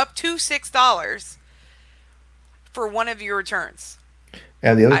guarantee. Up to $6 for one of your returns.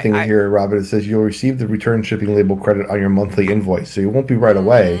 And the other I thing I. here, Robert, it says you'll receive the return shipping label credit on your monthly invoice, so it won't be right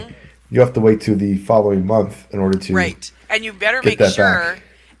away. Mhm. You have to wait to the following month in order to Right. And you better get make that back.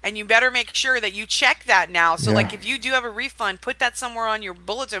 sure that you check that now. So Yeah. like if you do have a refund, put that somewhere on your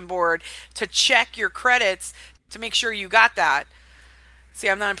bulletin board to check your credits to make sure you got that. See,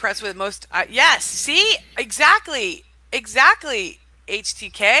 I'm not impressed with most yes, see? Exactly. Exactly.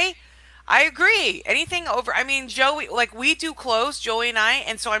 HTK. I agree. Anything over, I mean, Joey, like we do close, Joey and I,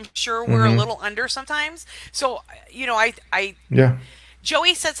 and so I'm sure we're a Hmm. little under sometimes. So, I Yeah.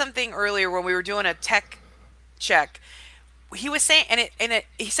 Joey said something earlier when we were doing a tech check. He was saying,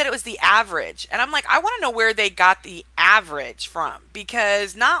 he said it was the average, and I'm like, I want to know where they got the average from,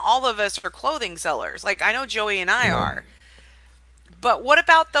 because not all of us are clothing sellers. Like I know Joey and I No. are, but what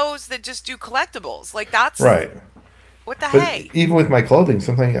about those that just do collectibles? Like that's Right. what the But hey? even with my clothing,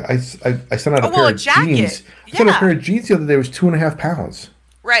 something I sent out a Oh well, pair a of jacket. jeans. I sent out a pair Yeah, of jeans the other day. It was 2.5 pounds.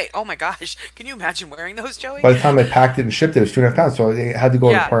 right. Oh my gosh, can you imagine wearing those, Joey? By the time I packed it and shipped it, it was 2.5 pounds. So I had to go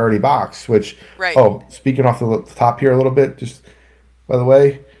in a Yeah, priority box. Which, right. oh, speaking off the top here a little bit, just by the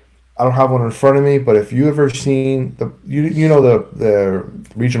way, I don't have one in front of me. But if you ever seen you know the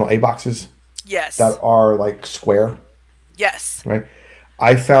regional A boxes that Yes, are like square, yes. right?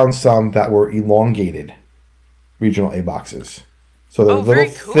 I found some that were elongated regional A boxes. So they're a Oh, little very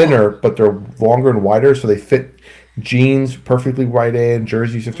cool. thinner, but they're longer and wider, so they fit jeans perfectly right in,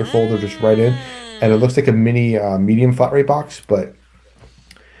 jerseys if they're folded just right in, and it Mm. looks like a mini medium flat rate box, but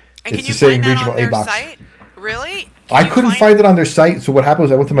And can it's the you find same that regional on A their box. site? Really? Can I you couldn't find? find it on their site, so what happened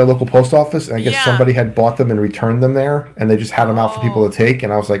was I went to my local post office, and I guess Yeah. somebody had bought them and returned them there, and they just had them out for people Oh, to take,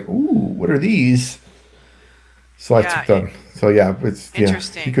 and I was like, "Ooh, what are these?" So I yeah. took them. So yeah,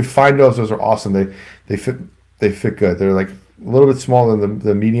 if you Interesting. could find those, those are awesome. They fit good. They're like a little bit smaller than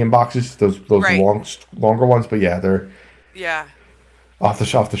the medium boxes, those Right. longer ones. But yeah, they're Yeah. off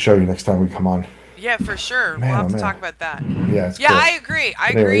to show you next time we come on. Yeah, for sure. We'll Man, oh have to man, talk about that. yeah, it's Yeah, cool. I agree. I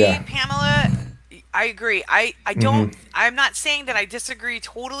But anyway, agree, yeah, Pamela. I agree. I don't. hmm I'm not saying that I disagree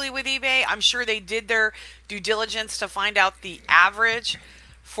totally with eBay. I'm sure they did their due diligence to find out the average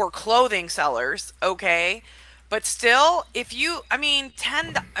for clothing sellers. Okay, but still, if you, I mean,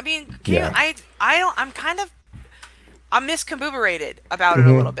 I mean, can you? yeah, I don't. I'm kind of I'm miscombobulated about it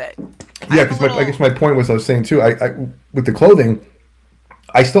a little bit. Yeah, I'm a because I little guess my point was I was saying too. I with the clothing,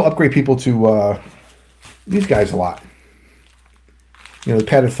 I still upgrade people to these guys a lot. You know, the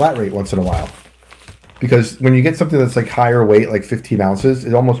padded flat rate once in a while. Because when you get something that's like higher weight, like 15 ounces,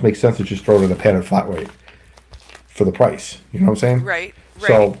 it almost makes sense to just throw it in a padded flat rate for the price. You know what I'm saying? right,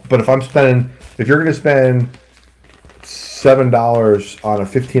 So, right, but if you're going to spend $7 on a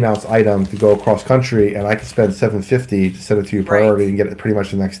 15-ounce item to go across country, and I can spend $7.50 to send it to you right, priority and get it pretty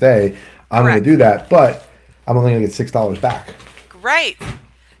much the next day, I'm going to correct, do that. But I'm only going to get $6 back. right.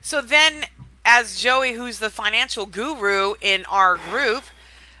 So then, as Joey, who's the financial guru in our group,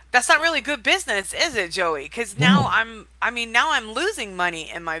 that's not really good business, is it, Joey? Because now No. now I'm losing money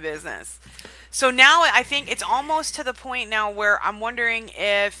in my business. So now I think it's almost to the point now where I'm wondering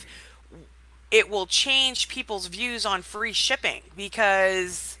if it will change people's views on free shipping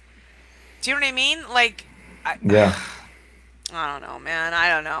because, do you know what I mean? Like, I, Yeah. I don't know, man. I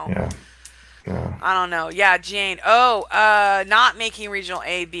don't know. Yeah. Yeah. I don't know. Yeah, Jane. Oh, not making regional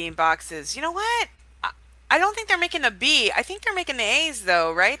A, B in boxes. You know what? I don't think they're making the B. I think they're making the A's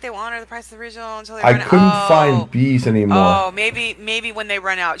though, right? They will honor the price of the regional until they I run out. couldn't find B's anymore. Oh, maybe when they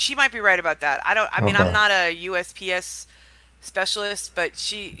run out. She might be right about that. I don't. I mean, I'm Okay. not a USPS specialist, but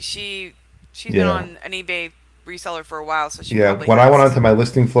she's been Yeah. on an eBay reseller for a while, so she Yeah. probably When I went has. onto my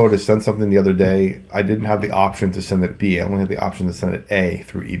listing flow to send something the other day, I didn't have the option to send it B. I only had the option to send it A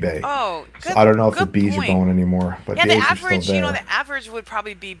through eBay. Oh, So I don't know if the good B's are point. going anymore, but Yeah, the the A's are still average, there. the average would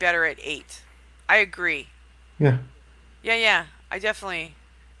probably be better at 8. I agree. Yeah. Yeah, yeah. I definitely.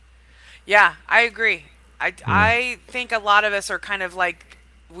 Yeah, I agree. Yeah. I think a lot of us are kind of like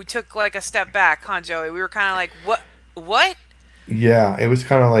we took like a step back, huh, Joey? We were kind of like, what? Yeah. It was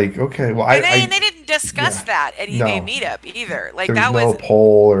kind of like, okay, well, And they didn't discuss yeah. that at eBay No. Meetup either. Like There was that no was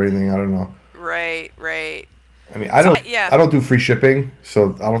poll or anything. I don't know. right, right. I mean, So yeah. I don't do free shipping,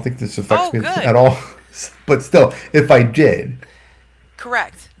 so I don't think this affects Oh, me good. at all. But still, if I did,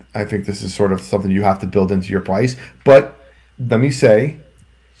 Correct. I think this is sort of something you have to build into your price. But let me say,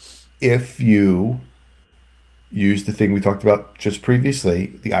 if you use the thing we talked about just previously,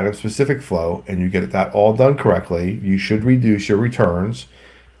 the item specific flow, and you get that all done correctly, you should reduce your returns,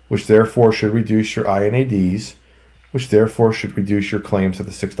 which therefore should reduce your INADs, which therefore should reduce your claims at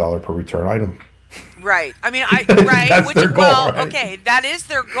the $6 per return item. Right. I mean, right, That's which their goal, well, right? okay, that is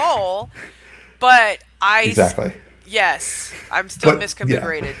their goal, but Exactly. yes, I'm still But yeah,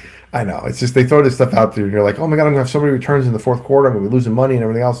 misconfigurated. I know. It's just they throw this stuff out there, and you're like, oh my god, I'm gonna have so many returns in the fourth quarter. I'm gonna be losing money and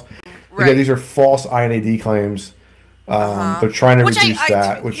everything else. Again, Right. these are false INAD claims. Uh-huh. They're trying to Which reduce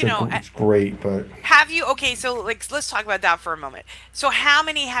that, which you know, is great, but have you okay, so like let's talk about that for a moment. So how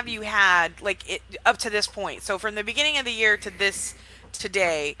many have you had like up to this point? So from the beginning of the year to this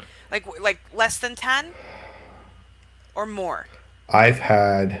today, like less than 10 or more? I've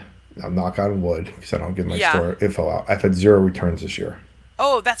had, I'm knock on wood because I don't give my Yeah. store info out. I've had 0 returns this year.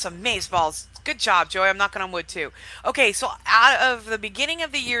 Oh, that's amazeballs. Good job, Joey. I'm knocking on wood too. Okay, so out of the beginning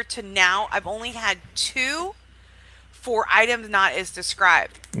of the year to now, I've only had 2 for items not as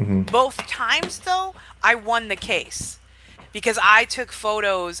described. Hmm. Both times though, I won the case because I took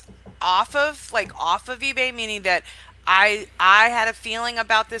photos off of eBay, meaning that I had a feeling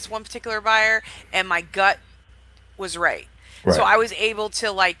about this one particular buyer and my gut was right. So Right. I was able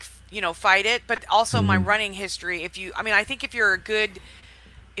to fight it, but also my Hmm. running history. I mean, I think if you're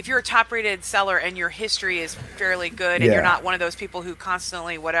a top rated seller and your history is fairly good and you're Yeah. not one of those people who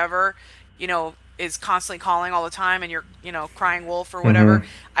constantly whatever, is constantly calling all the time and you're, crying wolf or whatever, Hmm.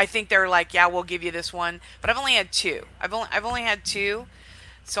 I think they're like, yeah, we'll give you this one. But I've only had 2. I've only had 2.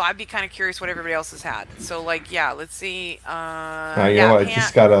 So I'd be kind of curious what everybody else has had. So like, yeah, let's see. You Yeah, know, I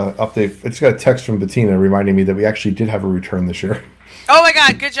just got a update. It's got a text from Bettina reminding me that we actually did have a return this year, Oh my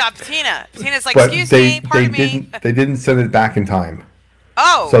God, good job, Tina. Tina's like, but excuse me, pardon me. they didn't send it back in time.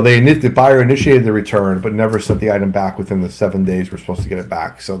 Oh, So the buyer initiated the return, but never sent the item back within the 7 days we're supposed to get it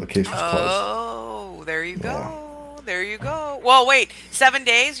back. So the case was closed. oh, there you Yeah. go. There you go. Well, wait, 7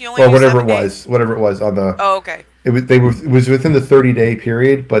 days? You only Well, do 7 days? whatever it was on the. Oh, okay. It was within the 30-day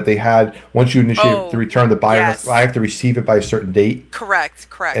period, but they had once you initiate the Oh, return, the buyer I yes. have to receive it by a certain date, Correct,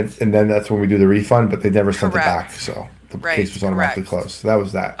 and then that's when we do the refund. But they never sent it back, correct. so the Right, case was automatically correct. closed. So that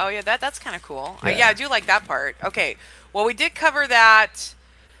was that. Oh, yeah, that's kind of cool. Yeah. Yeah, I do like that part. Okay, well, we did cover that.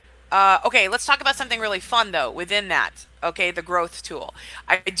 Okay, let's talk about something really fun though within that. Okay, the growth tool.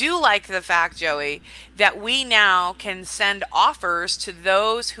 I do like the fact, Joey, that we now can send offers to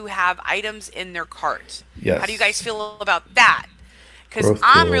those who have items in their cart. How do you guys Yes. feel about that? Because Growth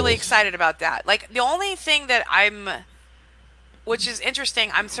I'm really tools. excited about that. Like the only thing that which is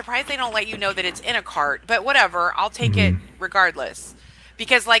interesting. I'm surprised they don't let you know that it's in a cart, but whatever. I'll take it regardless.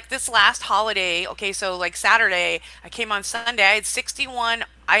 Because like this last holiday, okay, so like Saturday, I came on Sunday, I had 61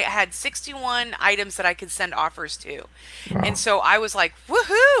 items that I could send offers to. And Wow. so I was like,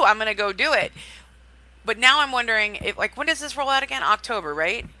 "Woohoo, I'm going to go do it." But now I'm wondering if like when does this roll out again? October,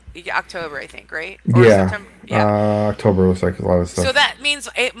 right? Yeah, October, I think, right? Or Yeah. September. Yeah. October looks like a lot of So stuff. that means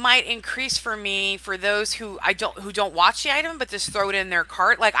it might increase for me for those who don't watch the item but just throw it in their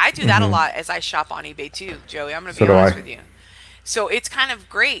cart. Like I do that a lot as I shop on eBay too, Joey. I'm gonna So be do honest I. with you. So it's kind of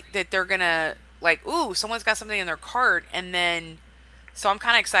great that they're gonna like, ooh, someone's got something in their cart, and then so I'm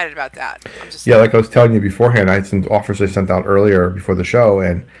kind of excited about that. I'm just Yeah, like I was telling you beforehand, I had some offers I sent out earlier before the show,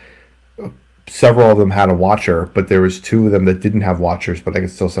 and several of them had a watcher, but there was two of them that didn't have watchers, but I could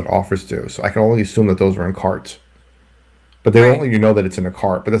still send offers to. So I can only assume that those were in carts. But they won't right. let you know that it's in a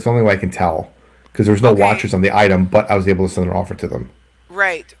cart. But that's the only way I can tell because there was no Okay. watchers on the item, but I was able to send an offer to them.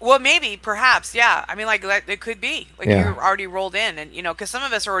 Right. Well, maybe, perhaps, yeah. I mean, like it could be like Yeah, you're already rolled in, and because some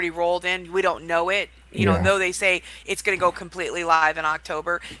of us are already rolled in, we don't know it. yeah. Though they say it's going to go completely live in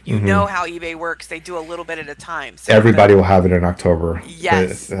October, you know how eBay works. They do a little bit at a time. So, but Everybody will have it in October.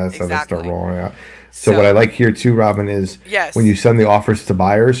 yes, That's how they start exactly. rolling out. So what I So, like here too, Robin, is when you yes, send the offers to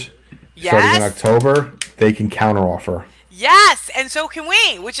buyers starting in yes, October, they can counter offer. yes, and so can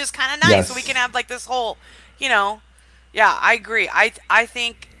we, which is kind of nice. So we can Yes. have like this whole, you know, yeah, I agree. I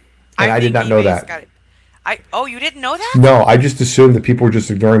think And I I did think not know eBay's that. got it. Oh, you didn't know that? No, I just assumed that people were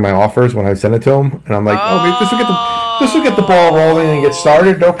just ignoring my offers when I sent it to them, and I'm like, oh, maybe this will get the ball rolling and get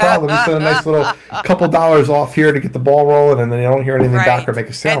started. No problem. Just send a nice little couple dollars off here to get the ball rolling, and then you don't hear anything back or Right. make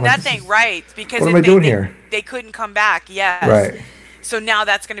a sale. I'm And like, that this thing, is right, because what am if I doing here? they couldn't come back. Yes. Right. So now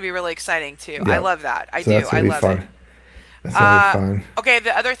that's going to be really exciting too. I Yeah. love that. I So do. that's I gonna be love it. fun. That's gonna be fun. Okay,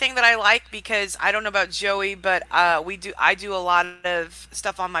 the other thing that I like, because I don't know about Joey, but I do a lot of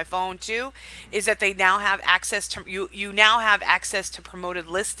stuff on my phone too, is that they now have access to you now have access to promoted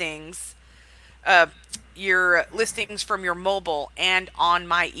listings, uh your listings from your mobile and on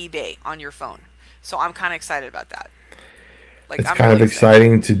my eBay on your phone. So I'm kind of excited about that. Like It's I'm kind of really excited.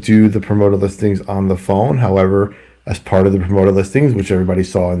 exciting to do the promoted listings on the phone. However, as part of the promoted listings, which everybody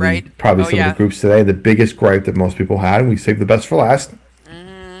saw in the Right? probably Oh some of the yeah. groups today, the biggest gripe that most people had, and we saved the best for last,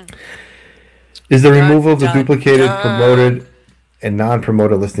 Mhm. is the Dun removal of the dun duplicated, dun. promoted, and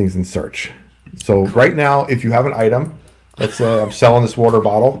non-promoted listings in search. So right now, if you have an item, let's say I'm selling this water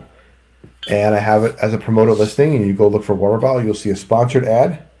bottle, and I have it as a promoted listing, and you go look for water bottle, you'll see a sponsored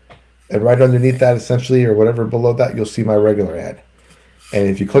ad, and right underneath that, essentially, or whatever below that, you'll see my regular ad. And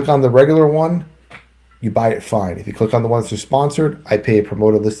if you click on the regular one, you buy it fine. If you click on the ones that are sponsored, I pay a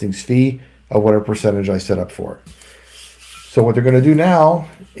promoted listings fee of whatever percentage I set up for it. So what they're going to do now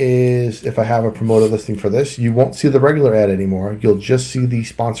is if I have a promoted listing for this, you won't see the regular ad anymore. You'll just see the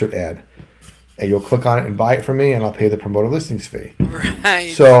sponsored ad. And you'll click on it and buy it from me, and I'll pay the promoted listings fee. Right.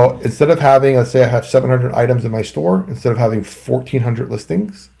 So instead of having, let's say I have 700 items in my store, instead of having 1,400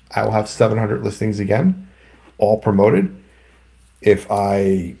 listings, I will have 700 listings again, all promoted. If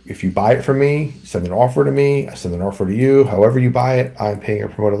you buy it from me, send an offer to me, I send an offer to you. However you buy it, I'm paying a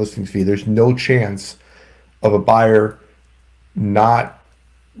promoted listings fee. There's no chance of a buyer not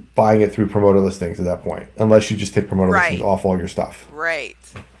buying it through promoted listings at that point, unless you just take promoted listings Right. off all your stuff, Right.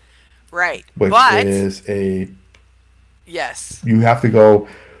 Right. which But is a yes. you have to go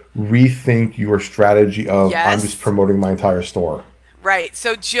rethink your strategy of I'm just Yes. promoting my entire store. Right.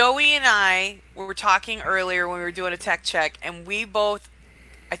 So Joey and I were talking earlier when we were doing a tech check, and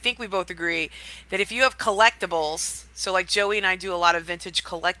I think we both agree that if you have collectibles, so like Joey and I do a lot of vintage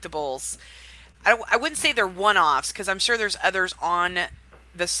collectibles, I wouldn't say they're one-offs because I'm sure there's others on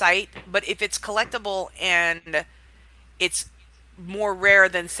the site, but if it's collectible and it's more rare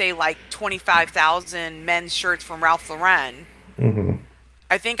than say like 25,000 men's shirts from Ralph Lauren,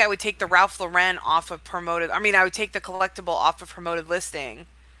 I think I would take the Ralph Lauren off of promoted. I mean, I would take the collectible off of promoted listing.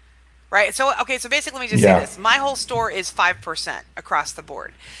 Right. So, okay. So basically, let me just say Yeah. this. My whole store is 5% across the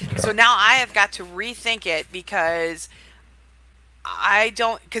board. So Okay. now I have got to rethink it because I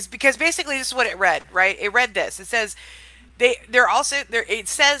don't, because basically this is what it read, right? It read this. It says they're also there. It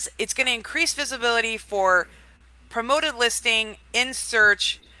says it's going to increase visibility for promoted listing in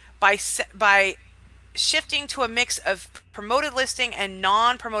search by shifting to a mix of promoted listing and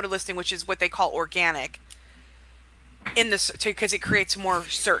non-promoted listing, which is what they call organic in this because it creates more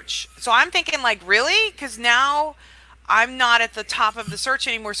search. So I'm thinking like really because now I'm not at the top of the search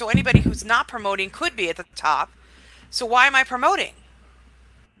anymore. So anybody who's not promoting could be at the top. So why am I promoting?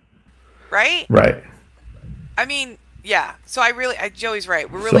 Right? Right. I mean, Yeah. So Joey's right.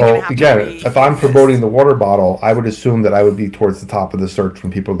 We're really going to So have to again, if I'm rethink promoting this. the water bottle, I would assume that I would be towards the top of the search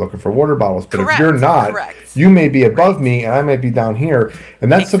when people are looking for water bottles. But if you're Correct. not, Correct. you may be above Right. me and I might be down here.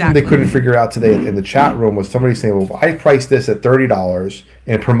 And that's something they couldn't Exactly. figure out today in the chat room was somebody saying, well, I priced this at $30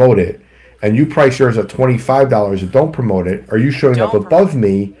 and promote it, and you price yours at $25 and don't promote it. Are you showing up Don't promote above it.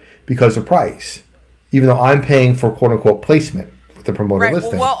 me because of price? Even though I'm paying for quote unquote placement with the promoted Right.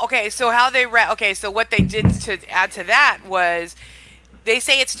 Well, listing. okay. So okay. So what they did to add to that was they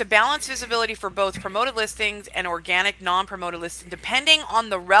say it's to balance visibility for both promoted listings and organic non-promoted listings, depending on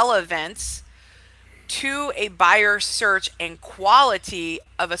the relevance to a buyer's search and quality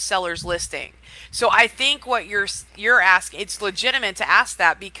of a seller's listing. So I think what you're asking, it's legitimate to ask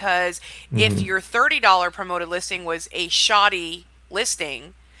that, because if Mm-hmm. your $30 promoted listing was a shoddy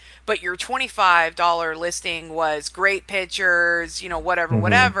listing, but your $25 listing was great pictures, whatever, Mm-hmm.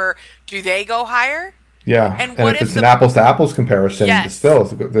 whatever, do they go higher? Yeah, And and what if if it's an the apples to apples comparison, yes, still,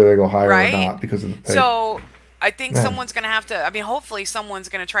 do they go higher or right? not because of the pay? So I think Yeah. someone's going to have to, I mean, hopefully someone's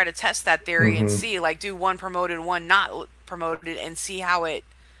going to try to test that theory and Mm-hmm. see, like, do one promoted, one not promoted, and see how it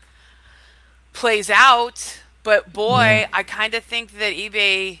plays out. But Yeah. boy, I kind of think that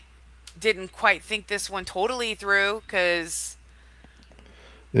eBay didn't quite think this one totally through, because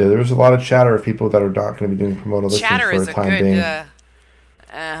Yeah, there's a lot of chatter of people that are not going to be doing promoted listings chatter for is the a time good, being.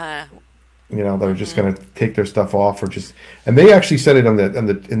 uh-huh. That are just Mm-hmm. going to take their stuff off or just. And they actually said it on the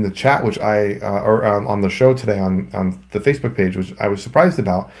in the chat, which or on the show today on the Facebook page, which I was surprised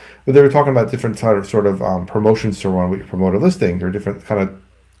about. But they were talking about different sort of promotions to run with your promoted listing, or different kind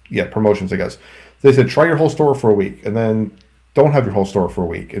of promotions, I guess. They said try your whole store for a week, and then don't have your whole store for a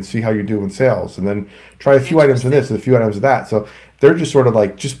week, and see how you do in sales, and then try a few items of this Interesting. and a few items of that. So they're just sort of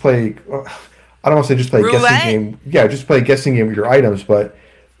like just play. I don't want to say just play a guessing Roulette? game. Yeah, just play a guessing game with your items, but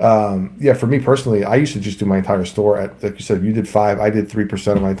yeah, for me personally, I used to just do my entire store at, like you said, you did five, I did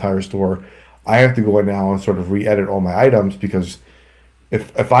 3% of my entire store. I have to go in now and sort of re-edit all my items because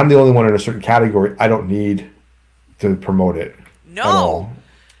if I'm the only one in a certain category, I don't need to promote it at No. all.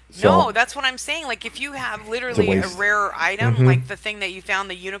 No, So that's what I'm saying. Like, if you have it's a literally a waste. rare item, Mm-hmm. like the thing that you found,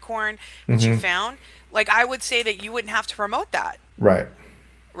 the unicorn that you Mm-hmm. found, like, I would say that you wouldn't have to promote that, Right.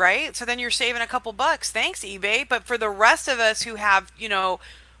 right? So then you're saving a couple bucks. Thanks, eBay. But for the rest of us who have,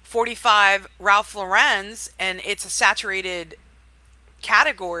 45 Ralph Lauren's and it's a saturated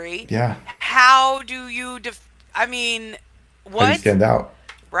category, Yeah. how do you I mean, How do you what? stand out?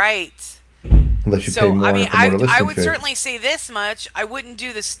 Right. Unless you pay So I more in mean, a I promoted I listing would fee. certainly say this much. I wouldn't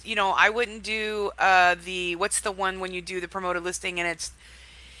do this. I wouldn't do the what's the one when you do the promoted listing and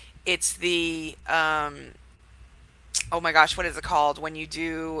it's the oh my gosh, what is it called when you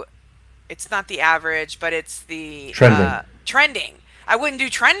do? It's not the average, but it's the Trending. trending. I wouldn't do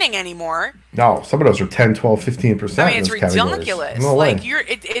trending anymore. No, some of those are 10, 12, I 15% mean, in it's those categories. ridiculous. No Like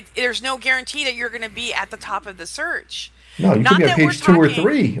way. there's no guarantee that you're going to be at the top of the search. No, you could Not be on that we're page two or talking,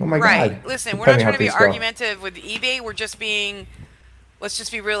 three. Oh my right. God. Listen, we're not Depending how trying to be things go. argumentative with eBay. We're just being, let's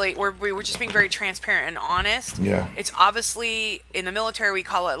just be really, we're just being very transparent and honest. Yeah. It's obviously, in the military, we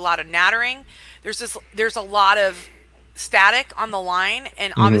call it a lot of nattering. There's a lot of static on the line,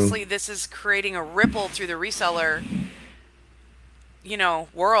 and Mm-hmm. obviously this is creating a ripple through the reseller,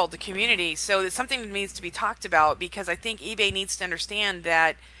 world, the community. So it's something that needs to be talked about, because I think eBay needs to understand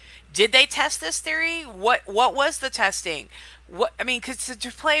that, did they test this theory? What was the testing? What I mean, because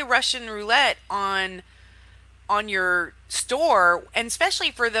to play Russian roulette on your store, and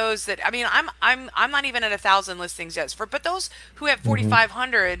especially for those that, I mean, I'm not even at 1,000 listings yet, but those who have Mm-hmm.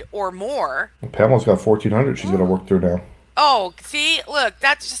 4,500 or more. Pamela's got 1,400 she's got to work through now. Oh, see, look,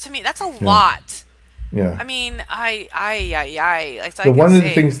 that's just, to me, that's a Yeah. lot. Yeah. I mean, I, like I The can one of the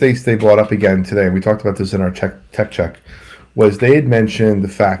say, things they brought up again today, we talked about this in our tech check, was they had mentioned the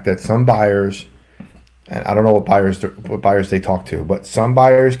fact that some buyers, and I don't know what buyers they talk to, but some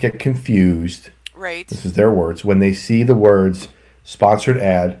buyers get confused. right, This is their words when they see the words sponsored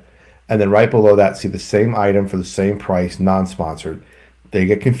ad, and then right below that see the same item for the same price, non-sponsored. They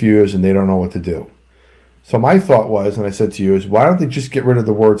get confused and they don't know what to do. So my thought was, and I said to you, is why don't they just get rid of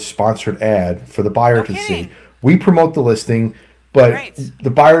the word sponsored ad for the buyer no to see? kidding, We promote the listing, but right, the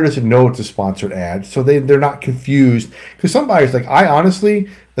buyer doesn't know it's a sponsored ad, so they're not confused. Because some buyers, like I honestly,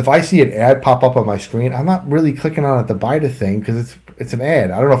 if I see an ad pop up on my screen, I'm not really clicking on it to buy the thing because it's an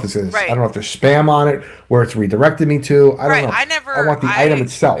ad. I don't know if I don't right. know if there's spam on it, where it's redirected me to. I don't Right. know. I I never, want the item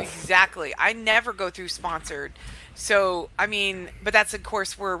itself. exactly. I never go through sponsored. So, I mean, but that's, of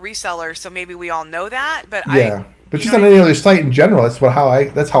course, we're a reseller, so maybe we all know that, but Yeah, but you know just what on I any mean? other site in general, that's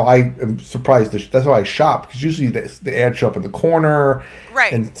how I am surprised. That's how I shop because usually the ads show up in the corner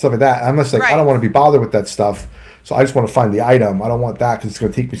Right. and stuff like that. I'm just like I don't Right. want to be bothered with that stuff. So I just want to find the item. I don't want that because it's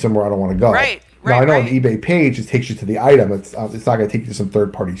going to take me somewhere I don't want to go. Right, Now right, I know on right. the eBay page it takes you to the item. It's not going to take you to some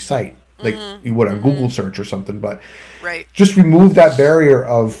third party site like you would on Google search or something. But Right. just remove that barrier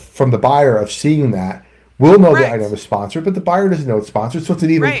of from the buyer of seeing that. We'll know the item Correct. is sponsored, but the buyer doesn't know it's sponsored. So it's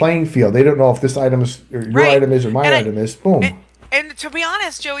an even Right. playing field. They don't know if this item is or your Right. item is or my And item is. and, Boom. and to be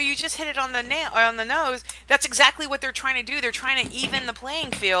honest, Joey, you just hit it on the nail on the nose. That's exactly what they're trying to do. They're trying to even the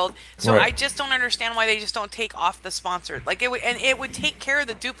playing field. So Right. I just don't understand why they just don't take off the sponsored. Like it would take care of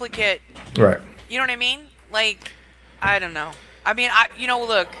the duplicate. Right. You know what I mean? Like, I don't know. I mean,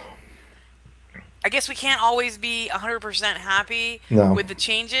 look, I guess we can't always be 100% happy No. with the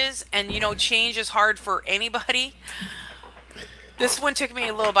changes, and change is hard for anybody. This one took me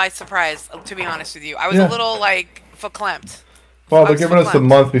a little by surprise, to be honest with you. I was a Yeah. little like verklempt. Well, I they're was giving us the verklempt.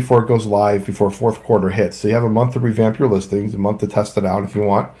 month before it goes live, before fourth quarter hits. So you have a month to revamp your listings, a month to test it out if you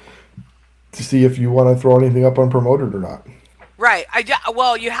want, to see if you want to throw anything up unpromoted or not. Right.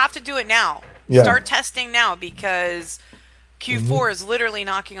 Well, you have to do it now. Yeah. Start testing now because Q4 is literally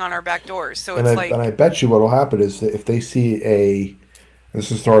knocking on our back doors. So And it's I bet you what will happen is that if they see this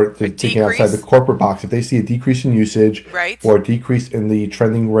is start a thinking outside the decrease, corporate box, if they see a decrease in usage right? or a decrease in the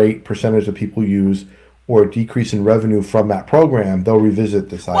trending rate percentage that people use or a decrease in revenue from that program, they'll revisit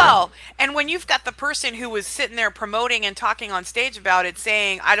this item. Well, and when you've got the person who was sitting there promoting and talking on stage about it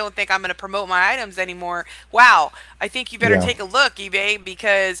saying, I don't think I'm going to promote my items anymore. Wow. I think you better Yeah. take a look, eBay,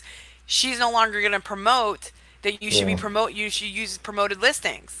 because she's no longer going to promote that you should Yeah. you should use promoted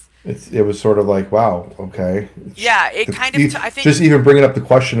listings. It was sort of like, wow, okay. Yeah, it kind of, I think, Just even bringing up the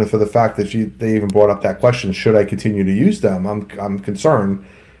question for the fact that they even brought up that question, should I continue to use them? I'm concerned.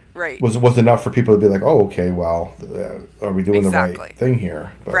 right. Was enough for people to be like, oh, okay, well, are we doing the Exactly. right thing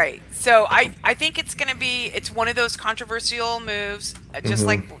here? But, Right. So I think it's one of those controversial moves, just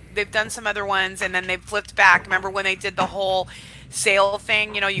like they've done some other ones, and then they've flipped back. Remember when they did the whole sale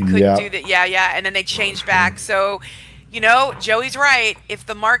thing? You couldn't Yeah. do that. Yeah, yeah. And then they changed back. So, Joey's right.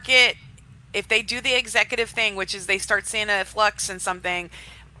 If they do the executive thing, which is they start seeing a flux in something,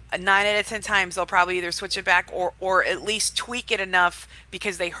 9 out of 10 times they'll probably either switch it back or at least tweak it enough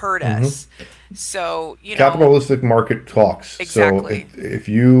because they heard us. So Capitalistic market talks. Exactly. So if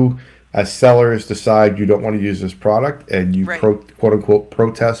you, as sellers, decide you don't want to use this product and you Right. quote unquote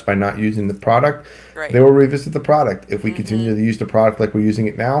protest by not using the product, Right. they will revisit the product. If we continue to use the product like we're using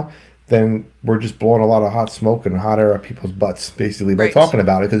it now, then we're just blowing a lot of hot smoke and hot air at people's butts, basically, by Right. talking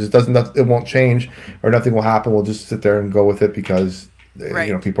about it, because it won't change or nothing will happen. We'll just sit there and go with it because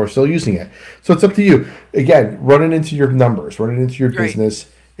Right. people are still using it. So it's up to you. Again, run it into your numbers, run it into your Right. business.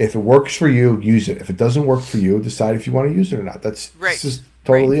 If it works for you, use it. If it doesn't work for you, decide if you want to use it or not. That's Right. just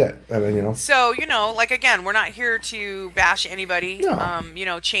totally it. I mean, So, like again, we're not here to bash anybody.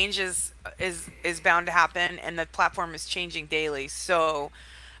 No. Change is bound to happen, and the platform is changing daily. So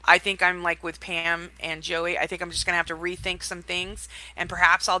I think I'm like with Pam and Joey. I think I'm just gonna have to rethink some things, and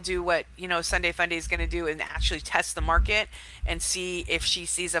perhaps I'll do what Sunday Funday is gonna do and actually test the market and see if she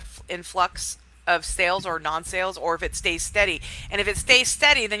sees a influx of sales or non-sales, or if it stays steady. And if it stays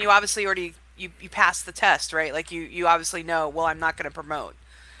steady, then you obviously already you pass the test, right? Like you obviously know, well, I'm not going to promote,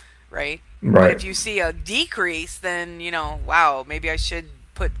 right? But Right. if you see a decrease, then wow, maybe I should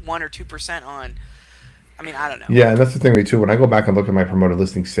put 1 or 2% on. I mean, I don't know. Yeah, and that's the thing with me too. When I go back and look at my promoted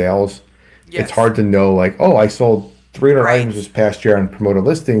listing sales, Yes. it's hard to know, like, oh, I sold 300 Right. items this past year on promoted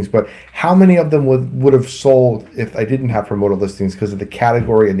listings, but how many of them would have sold if I didn't have promoted listings because of the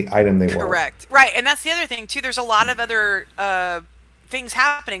category and the item they were? Correct. Right, and that's the other thing too. There's a lot of other things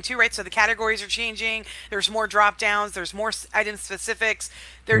happening too, right? So the categories are changing. There's more drop downs. There's more item specifics.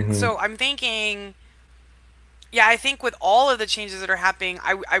 So I'm thinking, yeah, I think with all of the changes that are happening,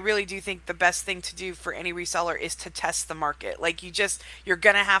 I really do think the best thing to do for any reseller is to test the market. Like you're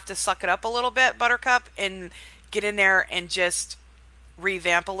gonna have to suck it up a little bit, Buttercup, and get in there and just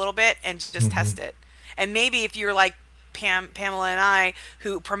revamp a little bit and just test it. And maybe if you're like Pamela and I,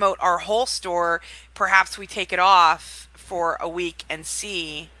 who promote our whole store, perhaps we take it off for a week and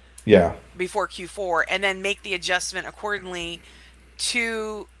see Yeah. before Q4, and then make the adjustment accordingly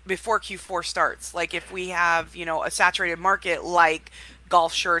to before Q4 starts. Like if we have, a saturated market like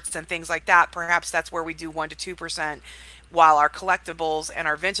golf shirts and things like that, perhaps that's where we do 1 to 2%, while our collectibles and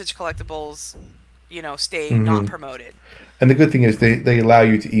our vintage collectibles, stay not promoted. And the good thing is they allow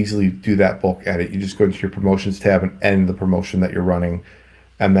you to easily do that bulk edit. You just go into your promotions tab and end the promotion that you're running.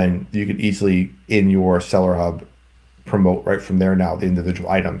 And then you can easily, in your Seller Hub, promote right from there now the individual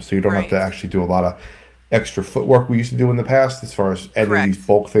items. So you don't have to Right. actually do a lot of extra footwork we used to do in the past as far as editing Correct. these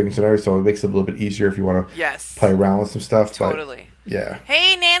bulk things and everything. So it makes it a little bit easier if you want to Yes. play around with some stuff. Totally. Yeah.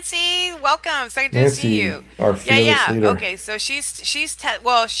 Hey Nancy, welcome. Excited to see Nancy, you. our Yeah, fearless yeah. leader. Okay, so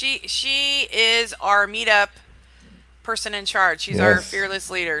well, she is our meetup person in charge. She's our Yes. fearless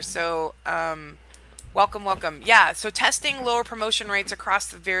leader. So, welcome, welcome. Yeah, so testing lower promotion rates across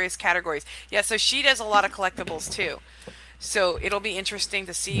the various categories. Yeah, so she does a lot of collectibles too. So, it'll be interesting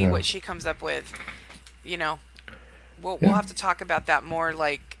to see Yeah. what she comes up with. You know, we'll Yeah. have to talk about that more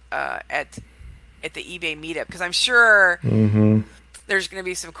like at the eBay meetup because I'm sure Mm-hmm. there's going to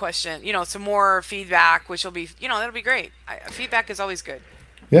be some question, some more feedback, which will be, that'll be great. Feedback is always good.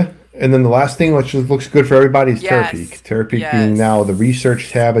 Yeah. And then the last thing, which looks good for everybody, is Terapeak. Yes. Terapeak being now the research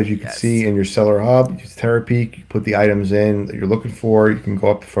Yes. tab, as you can see Yes. in your seller hub. Use Terapeak. You put the items in that you're looking for. You can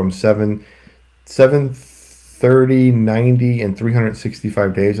go up from 30, 90, and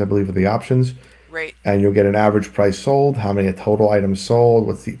 365 days, I believe, are the options. Right. And you'll get an average price sold, how many total items sold,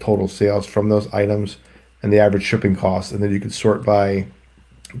 what's the total sales from those items, and the average shipping cost. And then you can sort by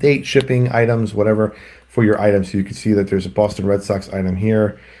date, shipping, items, whatever for your items. So you can see that there's a Boston Red Sox item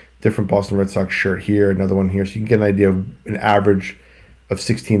here, different Boston Red Sox shirt here, another one here. So you can get an idea of an average of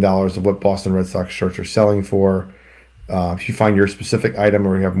 $16 of what Boston Red Sox shirts are selling for. If you find your specific item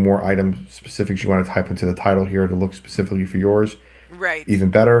or you have more item specifics you want to type into the title here to look specifically for yours, Right. even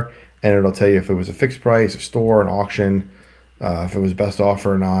better. And it'll tell you if it was a fixed price, a store, an auction, if it was best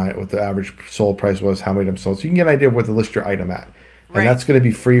offer or not, what the average sold price was, how many items sold. So you can get an idea of what to list your item at. And Right. that's going to be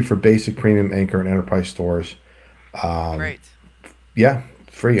free for basic, premium, anchor, and enterprise stores. Right. Yeah,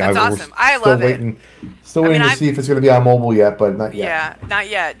 free. That's We're awesome. I still love it. waiting, still I mean, waiting to I've see if it's going to be on mobile yet, but not yet. yeah, not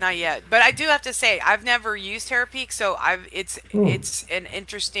yet, not yet. But I do have to say, I've never used Terapeak, so Hmm. it's an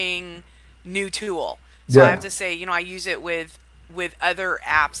interesting new tool. So I have Yeah. to say, I use it with other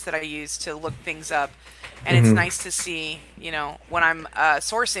apps that I use to look things up, and it's Hmm. nice to see, when I'm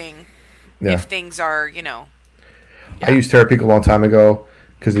sourcing if Yeah. things are, I yeah. used Terapeak a long time ago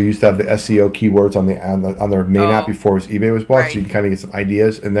because they used to have the SEO keywords on their main app Oh, before eBay was bought, so right, you can kind of get some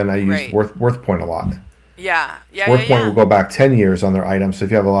ideas. And then I used right. WorthPoint a lot. Yeah, yeah, yeah, WorthPoint will yeah. go back 10 years on their items. So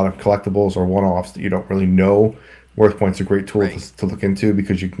if you have a lot of collectibles or one-offs that you don't really know, WorthPoint's a great tool Right, to look into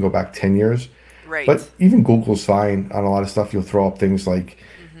because you can go back 10 years. right. But even Google's fine on a lot of stuff. You'll throw up things like,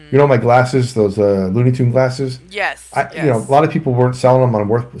 Mm-hmm. my glasses, those Looney Tune glasses. Yes, A yes. lot of people weren't selling them on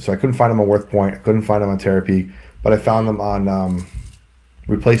Worth, so I couldn't find them on WorthPoint. I couldn't find them on Terapeak, but I found Mm-hmm. them on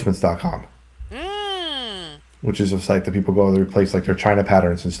replacements.com, Mm. which is a site that people go to replace like their China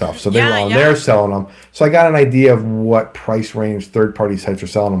patterns and stuff. So they were Yeah, on there yeah. selling them. So I got an idea of what price range third-party sites are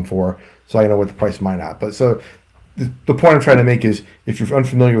selling them for, so I know what the price might not. But so the point I'm trying to make is if you're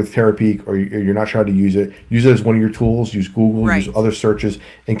unfamiliar with Terapeak or you're not sure how to use it as one of your tools. Use Google, use Right, other searches,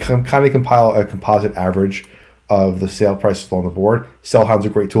 and kind of compile a composite average of the sale prices on the board. Sellhound's a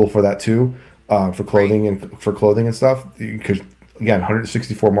great tool for that too, for right, clothing and stuff. Because again,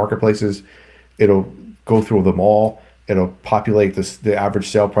 164 marketplaces, it'll go through them all. It'll populate the average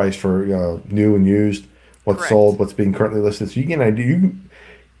sale price for new and used, what's correct. sold, what's being currently listed. So you get an idea.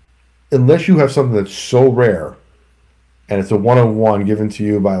 Unless you have something that's so rare and it's a one-on-one given to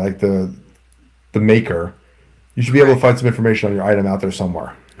you by like the maker, you should be able to find Correct. some information on your item out there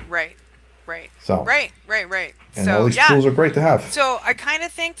somewhere. Right. Right. So, Right. Right. Right. and all So these yeah. tools are great to have. So I kind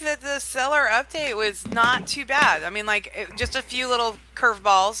of think that the seller update was not too bad. I mean, like just a few little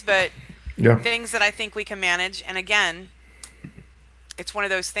curveballs, but Yeah, things that I think we can manage. And again, it's one of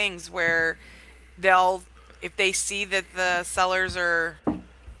those things where they'll, if they see that the sellers are,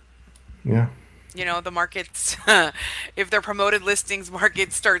 yeah, the markets, if their promoted listings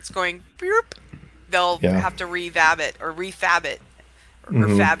market starts going, beep, they'll yeah. have to revab it or refab it or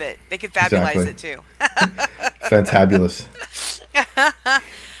Hmm. fab it. They could fabulize Exactly. it too. Fantabulous.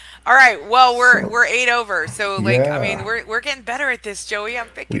 All right. Well, So, we're 8 over. So like, I mean, yeah, we're getting better at this, Joey. I'm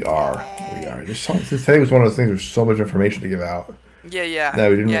we thinking. are. We are. Today was one of those things. There's so much information to give out Yeah, yeah, that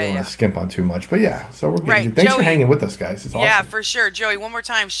we didn't yeah, really want yeah. to skimp on too much. But yeah, so we're getting. Right, Thanks for Joey. hanging with us, guys. It's Yeah, awesome. for sure, Joey. One more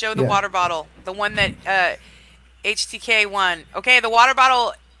time. Show the Yeah. water bottle, the one that HTK won. Okay, the water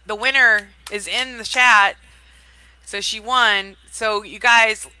bottle. The winner is in the chat. So she won. So you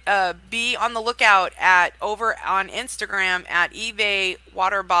guys be on the lookout at over on Instagram at eBay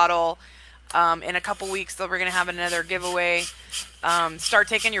water bottle. In a couple weeks, we're gonna have another giveaway. Start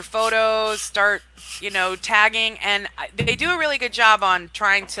taking your photos. Start, tagging, and they do a really good job on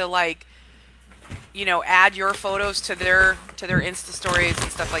trying to like, add your photos to their Insta stories and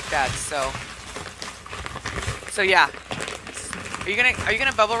stuff like that. So yeah. Are you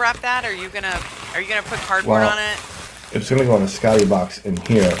gonna bubble wrap that? Or are you gonna put cardboard on Well, it? it's gonna go in a Scotty box in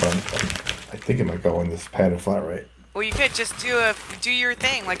here, but I think it might go in this padded flat rate. Well, you could just do your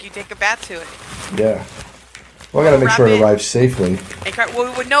thing, like you take a bat to it. Yeah. Well, I got to make wrap sure it it. arrives safely.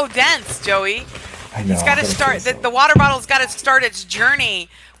 Well, with no dents, Joey. I know. It's got to start. The water bottle's got to start its journey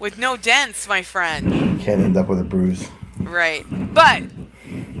with no dents, my friend. Can't end up with a bruise. Right. But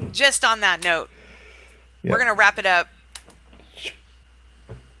just on that note, we're gonna wrap it up.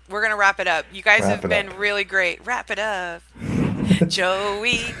 We're gonna wrap it up. You guys have been really great. Wrap it up,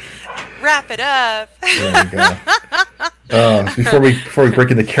 Joey. Wrap it up. There we go. Before we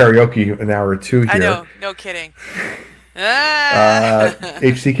break into karaoke an hour or two here. I know. No kidding.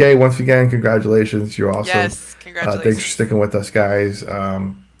 HCK, once again, congratulations. You're awesome. Yes, congratulations. Thanks for sticking with us, guys.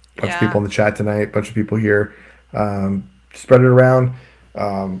 Bunch of people in the chat tonight. Bunch of people here. Spread it around.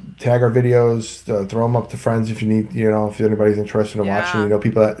 Tag our videos. Throw them up to friends if you need. If anybody's interested in watching.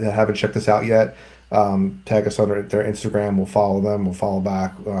 People that haven't checked us out yet. Tag us on their Instagram. We'll follow them. We'll follow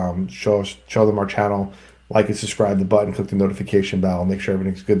back. Show them our channel. Like and subscribe the button. Click the notification bell. Make sure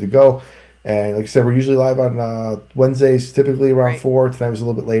everything's good to go. And like I said, we're usually live on Wednesdays, typically around 4. Tonight was a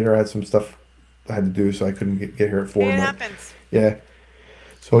little bit later. I had some stuff I had to do, so I couldn't get here at 4. It happens. Yeah.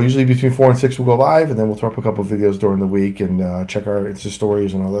 So usually between 4 and 6 we'll go live, and then we'll throw up a couple of videos during the week and check our Insta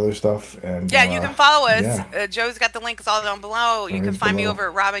stories and all the other stuff. And you can follow us. Yeah. Joe's got the links all down below. You can find me over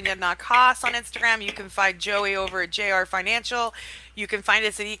at RobinYednock-Haas on Instagram. You can find Joey over at JR Financial. You can find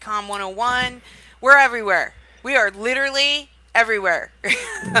us at Ecom 101. We're everywhere. We are literally everywhere.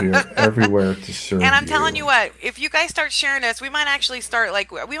 We are everywhere to serve. And I'm telling you what, if you guys start sharing us, we might actually start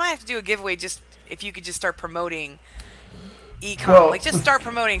we might have to do a giveaway just if you could just start promoting ecom, just start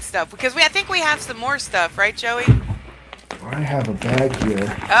promoting stuff because I think we have some more stuff, right, Joey? I have a bag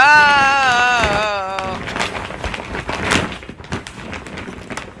here.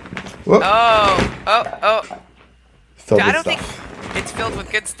 I don't think it's filled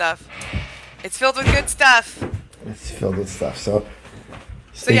with good stuff. It's filled with good stuff. It's filled with stuff. So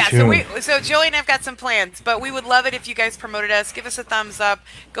Joey and I've got some plans, but we would love it if you guys promoted us. Give us a thumbs up.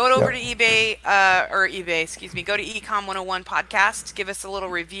 Go over to eBay, go to Ecom 101 podcast. Give us a little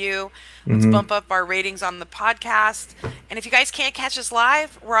review. Let's bump up our ratings on the podcast. And if you guys can't catch us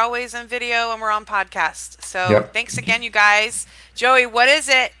live, we're always on video and we're on podcast. So thanks again, you guys. Joey, what is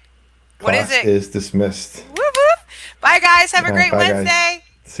it? What is it? Class is dismissed. Whoop, whoop. Bye, guys. Have a great Wednesday. Guys.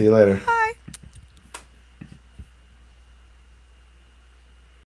 See you later. Bye.